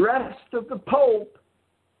arrest of the Pope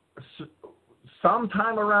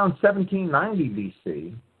sometime around 1790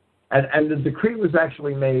 BC, and the decree was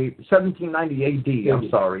actually made 1790 AD, I'm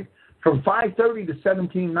sorry. From 530 to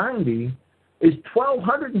 1790 is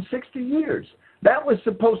 1,260 years. That was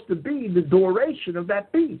supposed to be the duration of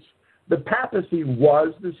that beast. The papacy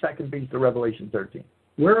was the second beast of Revelation 13.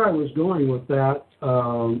 Where I was going with that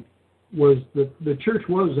was that the church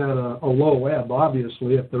was at a low ebb,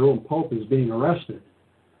 obviously, if their own pope is being arrested.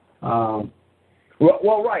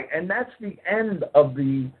 Well, right, and that's the end of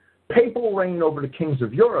the papal reign over the kings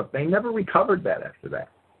of Europe, they never recovered that after that.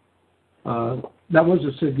 That was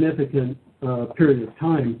a significant period of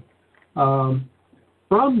time.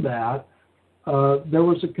 From that, there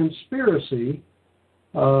was a conspiracy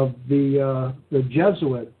of the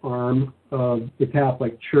Jesuit arm of the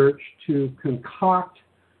Catholic Church to concoct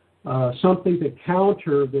something to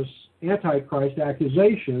counter this Antichrist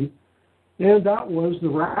accusation, and that was the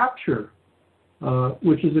rapture,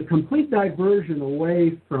 which is a complete diversion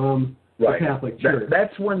away from the Catholic Church.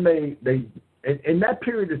 That's when they in that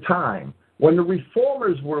period of time, when the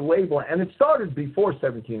reformers were labeling, and it started before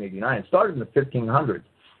 1789, it started in the 1500s,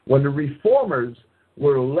 when the reformers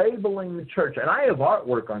were labeling the church, and I have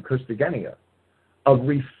artwork on Christogenea of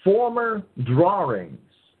reformer drawings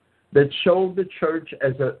that showed the church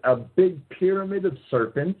as a big pyramid of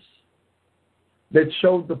serpents, that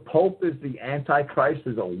showed the Pope as the Antichrist,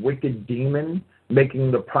 as a wicked demon,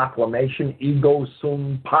 making the proclamation, ego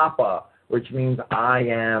sum papa, which means I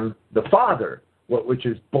am the Father, which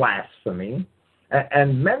is blasphemy,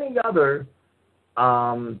 and many other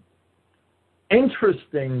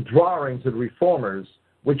interesting drawings of reformers,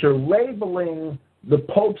 which are labeling the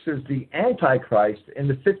popes as the Antichrist in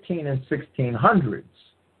the 15 and 1600s.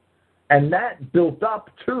 And that built up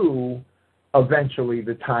to eventually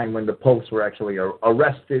the time when the popes were actually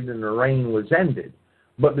arrested and the reign was ended.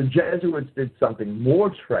 But the Jesuits did something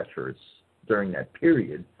more treacherous during that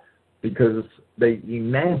period because they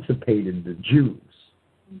emancipated the Jews.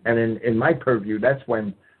 And in my purview, that's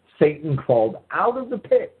when Satan crawled out of the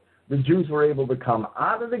pit. The Jews were able to come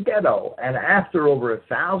out of the ghetto, and after over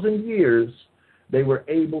 1,000 years, they were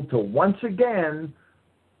able to once again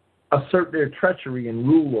assert their treachery and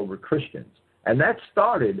rule over Christians. And that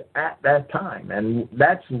started at that time, and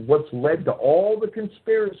that's what's led to all the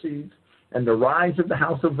conspiracies and the rise of the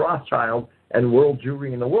House of Rothschild and world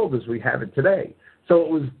Jewry in the world as we have it today. So it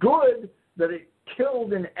was good that it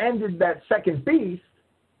killed and ended that second beast,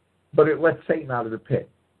 but it let Satan out of the pit.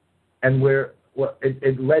 And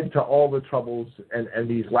it led to all the troubles and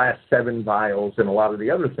these last 7 vials and a lot of the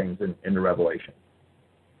other things in the Revelation.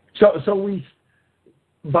 So we,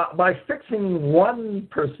 by fixing one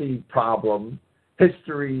perceived problem,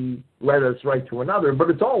 history led us right to another, but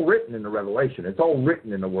it's all written in the Revelation. It's all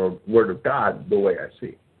written in the Word of God, the way I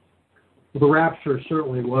see it. The rapture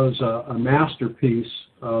certainly was a masterpiece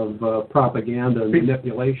of propaganda and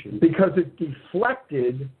manipulation. Because it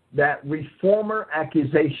deflected that reformer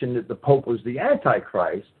accusation that the Pope was the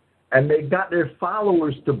Antichrist, and they got their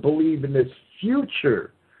followers to believe in this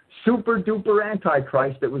future super-duper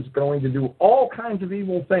Antichrist that was going to do all kinds of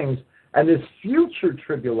evil things, and this future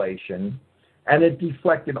tribulation, and it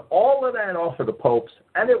deflected all of that off of the popes,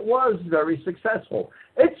 and it was very successful.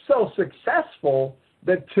 It's so successful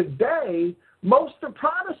that today most of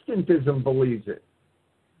Protestantism believes it.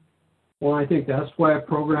 Well, I think that's why a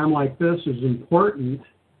program like this is important,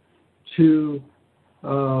 to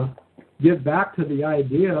give back to the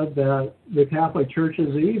idea that the Catholic Church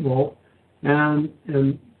is evil, and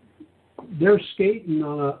they're skating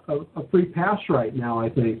on a free pass right now, I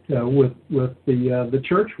think, with the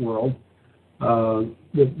church world,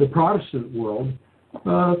 the Protestant world,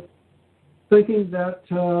 thinking that,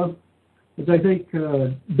 as I think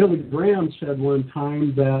Billy Graham said one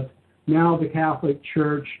time, that now the Catholic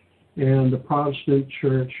Church and the Protestant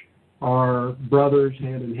Church are brothers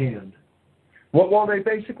hand in hand. Well, they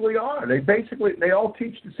basically are. They all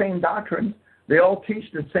teach the same doctrines. They all teach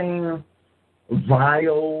the same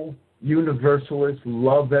vile universalist,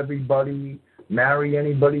 love everybody, marry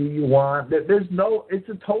anybody you want. It's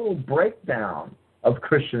a total breakdown of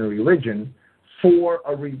Christian religion for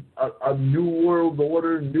a New World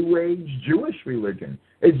Order, New Age Jewish religion.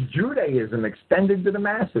 It's Judaism extended to the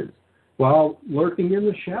masses. Well, lurking in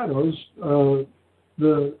the shadows,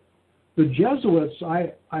 the Jesuits,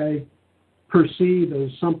 I perceive as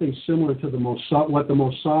something similar to the Mossad, what the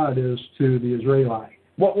Mossad is to the Israeli.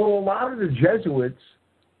 Well, a lot of the Jesuits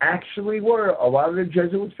a lot of the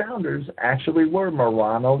Jesuit founders actually were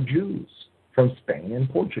Marrano Jews from Spain and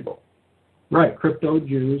Portugal. Right, crypto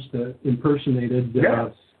Jews that impersonated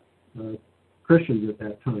Christians at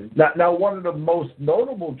that time. Now, one of the most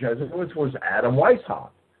notable Jesuits was Adam Weishaupt,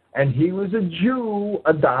 and he was a Jew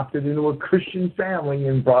adopted into a Christian family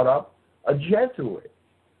and brought up a Jesuit.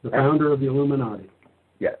 The founder of the Illuminati.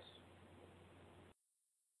 Yes.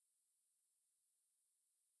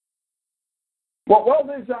 Well,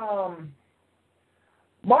 there's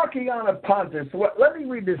Marciana Pontus. Let me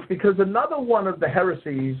read this, because another one of the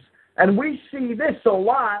heresies, and we see this a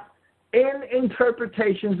lot in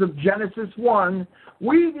interpretations of Genesis 1.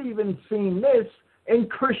 We've even seen this in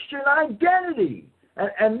Christian identity.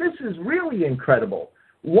 And this is really incredible.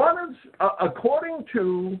 according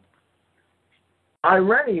to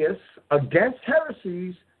Irenaeus, Against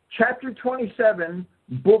Heresies, chapter 27,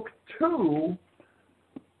 book 2,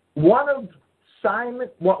 one of Simon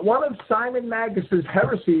Magus's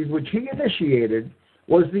heresies, which he initiated,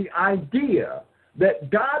 was the idea that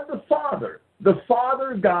God the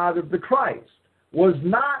Father God of the Christ, was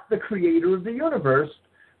not the creator of the universe,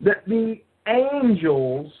 that the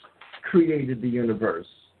angels created the universe.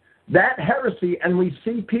 That heresy, and we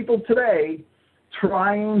see people today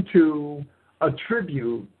trying to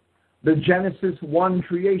attribute the Genesis 1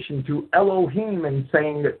 creation to Elohim and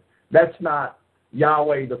saying that that's not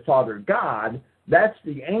Yahweh the Father God, that's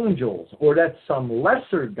the angels, or that's some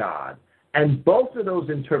lesser God. And both of those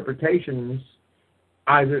interpretations,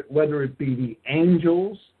 either whether it be the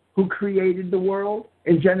angels who created the world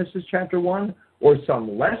in Genesis chapter 1, or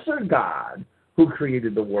some lesser God who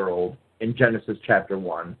created the world in Genesis chapter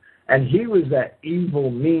 1, and he was that evil,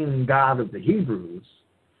 mean God of the Hebrews,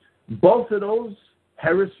 both of those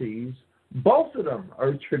heresies, both of them are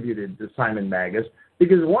attributed to Simon Magus,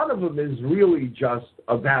 because one of them is really just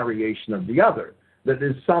a variation of the other, that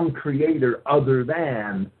there's some creator other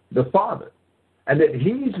than the Father, and that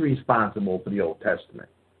he's responsible for the Old Testament.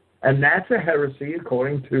 And that's a heresy,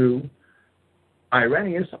 according to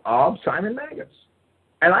Irenaeus, of Simon Magus.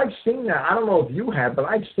 And I've seen that, I don't know if you have, but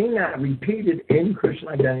I've seen that repeated in Christian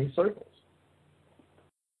identity circles.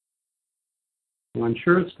 Well, I'm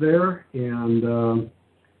sure it's there, and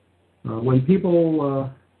when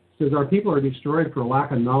people, says our people are destroyed for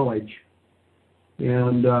lack of knowledge,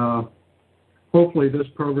 and hopefully this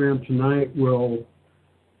program tonight will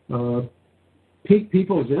pique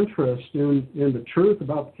people's interest in the truth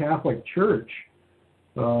about the Catholic Church.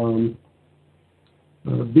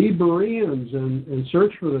 Be Bereans and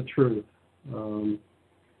search for the truth.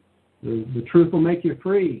 The truth will make you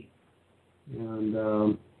free.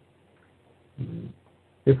 And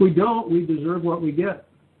if we don't, we deserve what we get.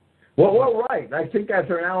 Well, right. I think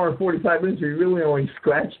after an hour and 45 minutes, we really only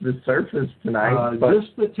scratched the surface tonight.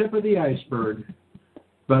 Just the tip of the iceberg.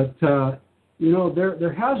 But,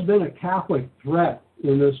 there has been a Catholic threat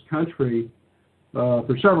in this country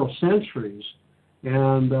for several centuries.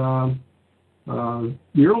 And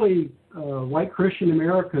the early white Christian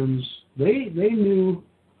Americans, they knew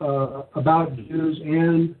about Jews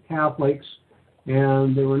and Catholics,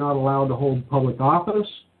 and they were not allowed to hold public office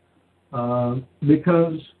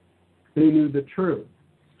because they knew the truth.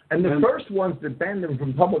 And the first ones that banned them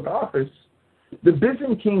from public office, the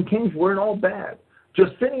Byzantine kings weren't all bad.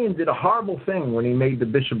 Justinian did a horrible thing when he made the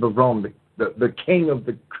Bishop of Rome the king of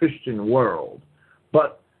the Christian world.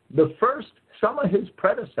 But some of his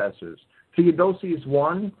predecessors, Theodosius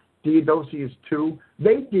I, Theodosius II,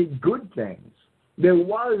 they did good things. There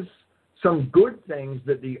was some good things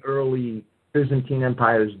that the early Byzantine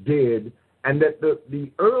empires did, and that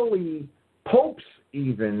the early popes,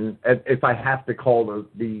 even, if I have to call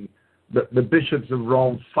the bishops of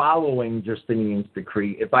Rome following Justinian's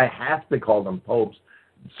decree, if I have to call them popes,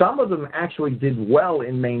 some of them actually did well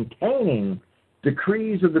in maintaining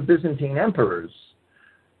decrees of the Byzantine emperors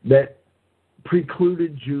that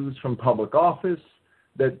precluded Jews from public office,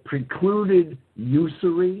 that precluded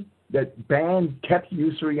usury, that kept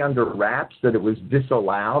usury under wraps, that it was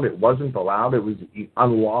disallowed, it wasn't allowed, it was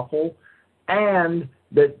unlawful, and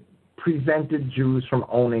that prevented Jews from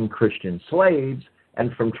owning Christian slaves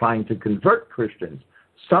and from trying to convert Christians.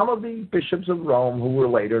 Some of the bishops of Rome, who were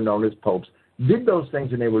later known as popes, did those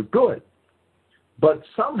things and they were good. But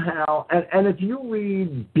somehow, and if you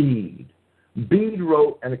read Bede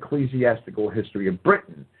wrote an ecclesiastical history of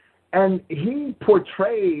Britain, and he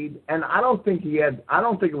portrayed, and I don't think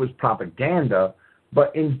it was propaganda,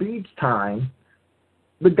 but in Bede's time,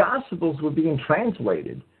 the Gospels were being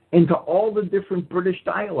translated into all the different British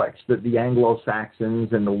dialects that the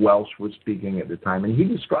Anglo-Saxons and the Welsh were speaking at the time, and he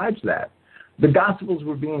describes that. The Gospels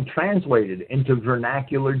were being translated into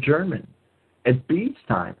vernacular German at Bede's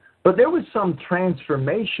time. But there was some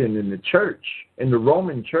transformation in the church, in the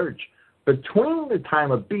Roman church, between the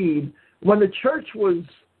time of Bede, when the church was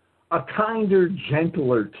a kinder,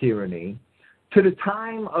 gentler tyranny, to the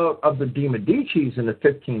time of the De Medicis in the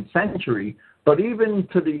 15th century, but even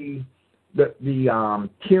to the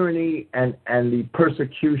tyranny and the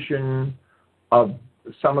persecution of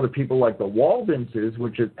some of the people like the Waldenses,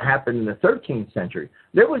 which had happened in the 13th century.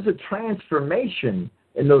 There was a transformation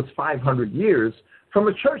in those 500 years from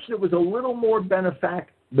a church that was a little more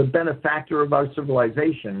the benefactor of our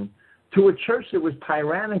civilization to a church that was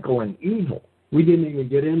tyrannical and evil. We didn't even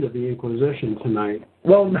get into the Inquisition tonight.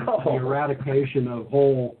 Well, no. The eradication of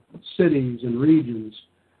whole cities and regions.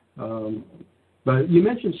 But you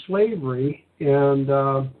mentioned slavery, And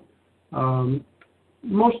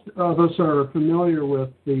most of us are familiar with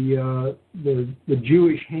the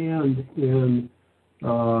Jewish hand in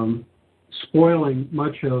spoiling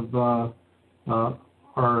much of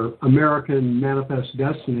our American manifest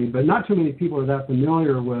destiny, but not too many people are that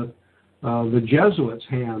familiar with the Jesuits'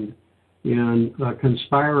 hand in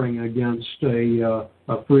conspiring against a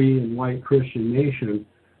free and white Christian nation.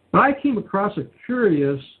 But I came across a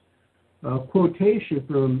curious quotation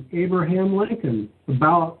from Abraham Lincoln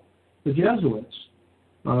about the Jesuits.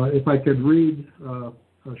 If I could read a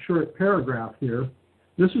short paragraph here.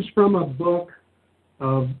 This is from a book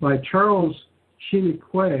by Charles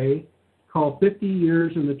Chiniquet called 50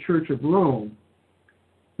 Years in the Church of Rome.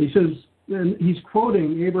 He says, and he's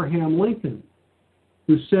quoting Abraham Lincoln,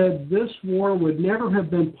 who said, "This war would never have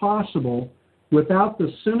been possible without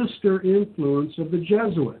the sinister influence of the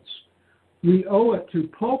Jesuits. We owe it to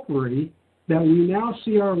popery that we now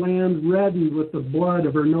see our land reddened with the blood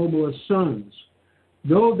of her noblest sons.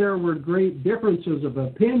 Though there were great differences of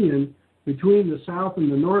opinion between the South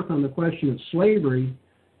and the North on the question of slavery,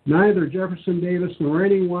 neither Jefferson Davis nor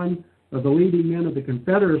any one of the leading men of the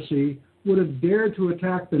Confederacy would have dared to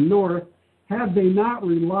attack the North had they not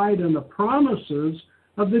relied on the promises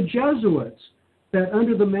of the Jesuits that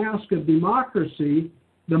under the mask of democracy,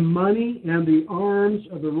 the money and the arms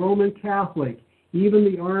of the Roman Catholic, even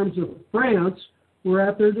the arms of France, were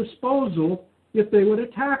at their disposal if they would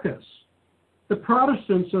attack us. The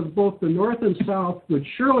Protestants of both the North and South would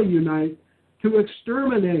surely unite to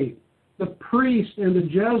exterminate the priests and the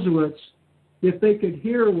Jesuits if they could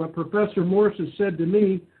hear what Professor Morse has said to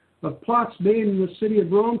me of plots made in the city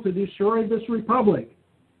of Rome to destroy this republic.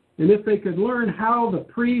 And if they could learn how the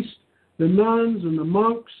priests, the nuns, and the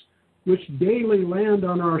monks, which daily land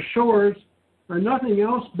on our shores, are nothing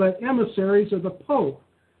else but emissaries of the Pope,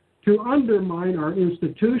 to undermine our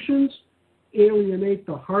institutions, alienate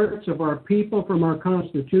the hearts of our people from our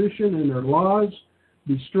Constitution and their laws,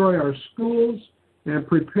 destroy our schools, and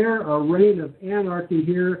prepare a reign of anarchy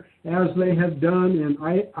here as they have done in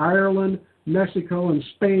Ireland, Mexico, and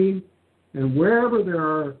Spain, and wherever there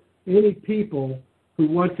are any people who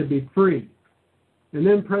want to be free." And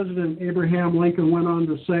then President Abraham Lincoln went on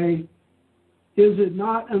to say, "Is it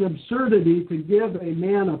not an absurdity to give a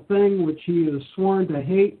man a thing which he is sworn to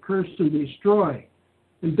hate, curse, and destroy?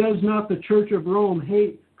 And does not the Church of Rome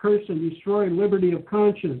hate, curse, and destroy liberty of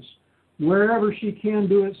conscience wherever she can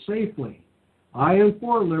do it safely? I am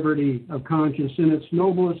for liberty of conscience in its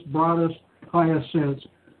noblest, broadest, highest sense,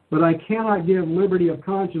 but I cannot give liberty of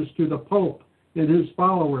conscience to the Pope and his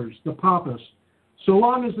followers, the Papists, so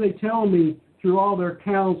long as they tell me through all their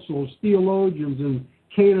councils, theologians, and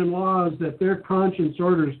canon laws that their conscience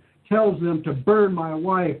orders tells them to burn my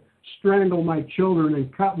wife, strangle my children,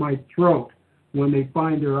 and cut my throat when they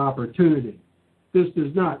find their opportunity. This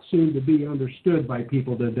does not seem to be understood by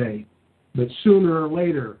people today, but sooner or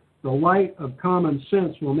later, the light of common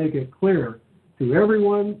sense will make it clear to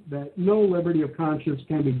everyone that no liberty of conscience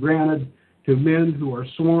can be granted to men who are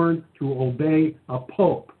sworn to obey a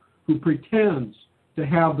pope who pretends to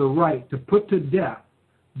have the right to put to death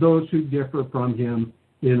those who differ from him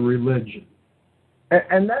in religion."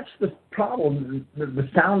 And that's the problem the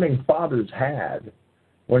Founding Fathers had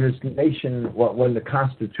when this nation, when the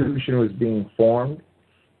Constitution was being formed.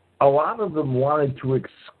 A lot of them wanted to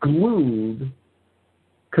exclude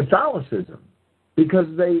Catholicism because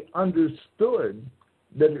they understood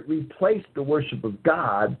that it replaced the worship of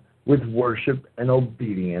God with worship and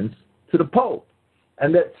obedience to the Pope.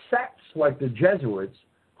 And that sects like the Jesuits,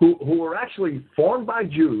 who were actually formed by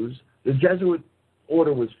Jews, the Jesuit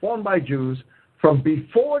order was formed by Jews from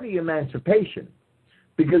before the Emancipation,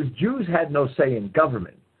 because Jews had no say in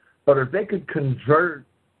government. But if they could convert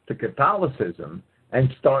to Catholicism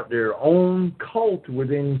and start their own cult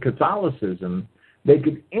within Catholicism, they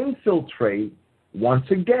could infiltrate, once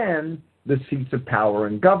again, the seats of power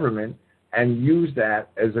in government and use that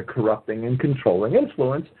as a corrupting and controlling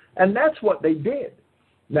influence, and that's what they did.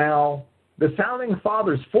 Now, the Founding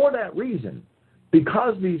Fathers, for that reason,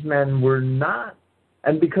 because these men were not,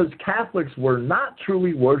 and because Catholics were not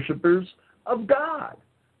truly worshipers of God,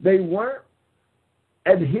 they weren't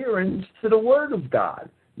adherents to the Word of God.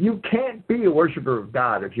 You can't be a worshiper of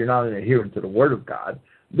God if you're not an adherent to the Word of God.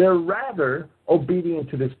 They're rather obedient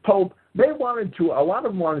to this Pope. They wanted to, a lot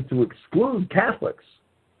of them wanted to exclude Catholics,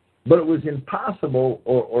 but it was impossible,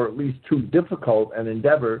 or at least too difficult an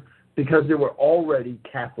endeavor, because there were already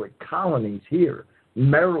Catholic colonies here.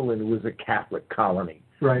 Maryland was a Catholic colony.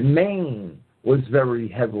 Right. Maine was very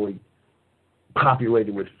heavily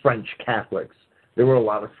populated with French Catholics. There were a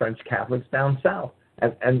lot of French Catholics down south,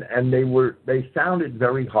 and they found it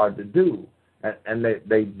very hard to do. and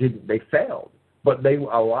they failed. But a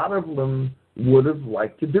lot of them would have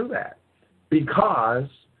liked to do that, because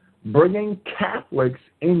bringing Catholics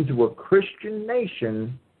into a Christian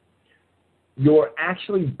nation, you're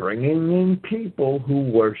actually bringing in people who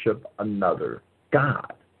worship another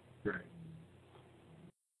God. Right.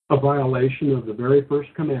 A violation of the very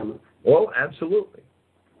first commandment. Oh, absolutely.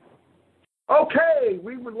 Okay,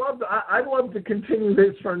 we would love to. I'd love to continue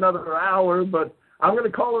this for another hour, but I'm going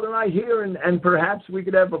to call it a night here, and perhaps we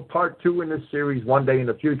could have a part 2 in this series one day in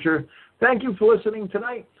the future. Thank you for listening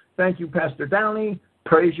tonight. Thank you, Pastor Downey.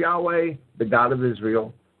 Praise Yahweh, the God of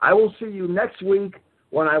Israel. I will see you next week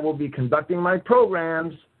when I will be conducting my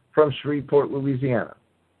programs from Shreveport, Louisiana.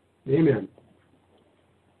 Amen.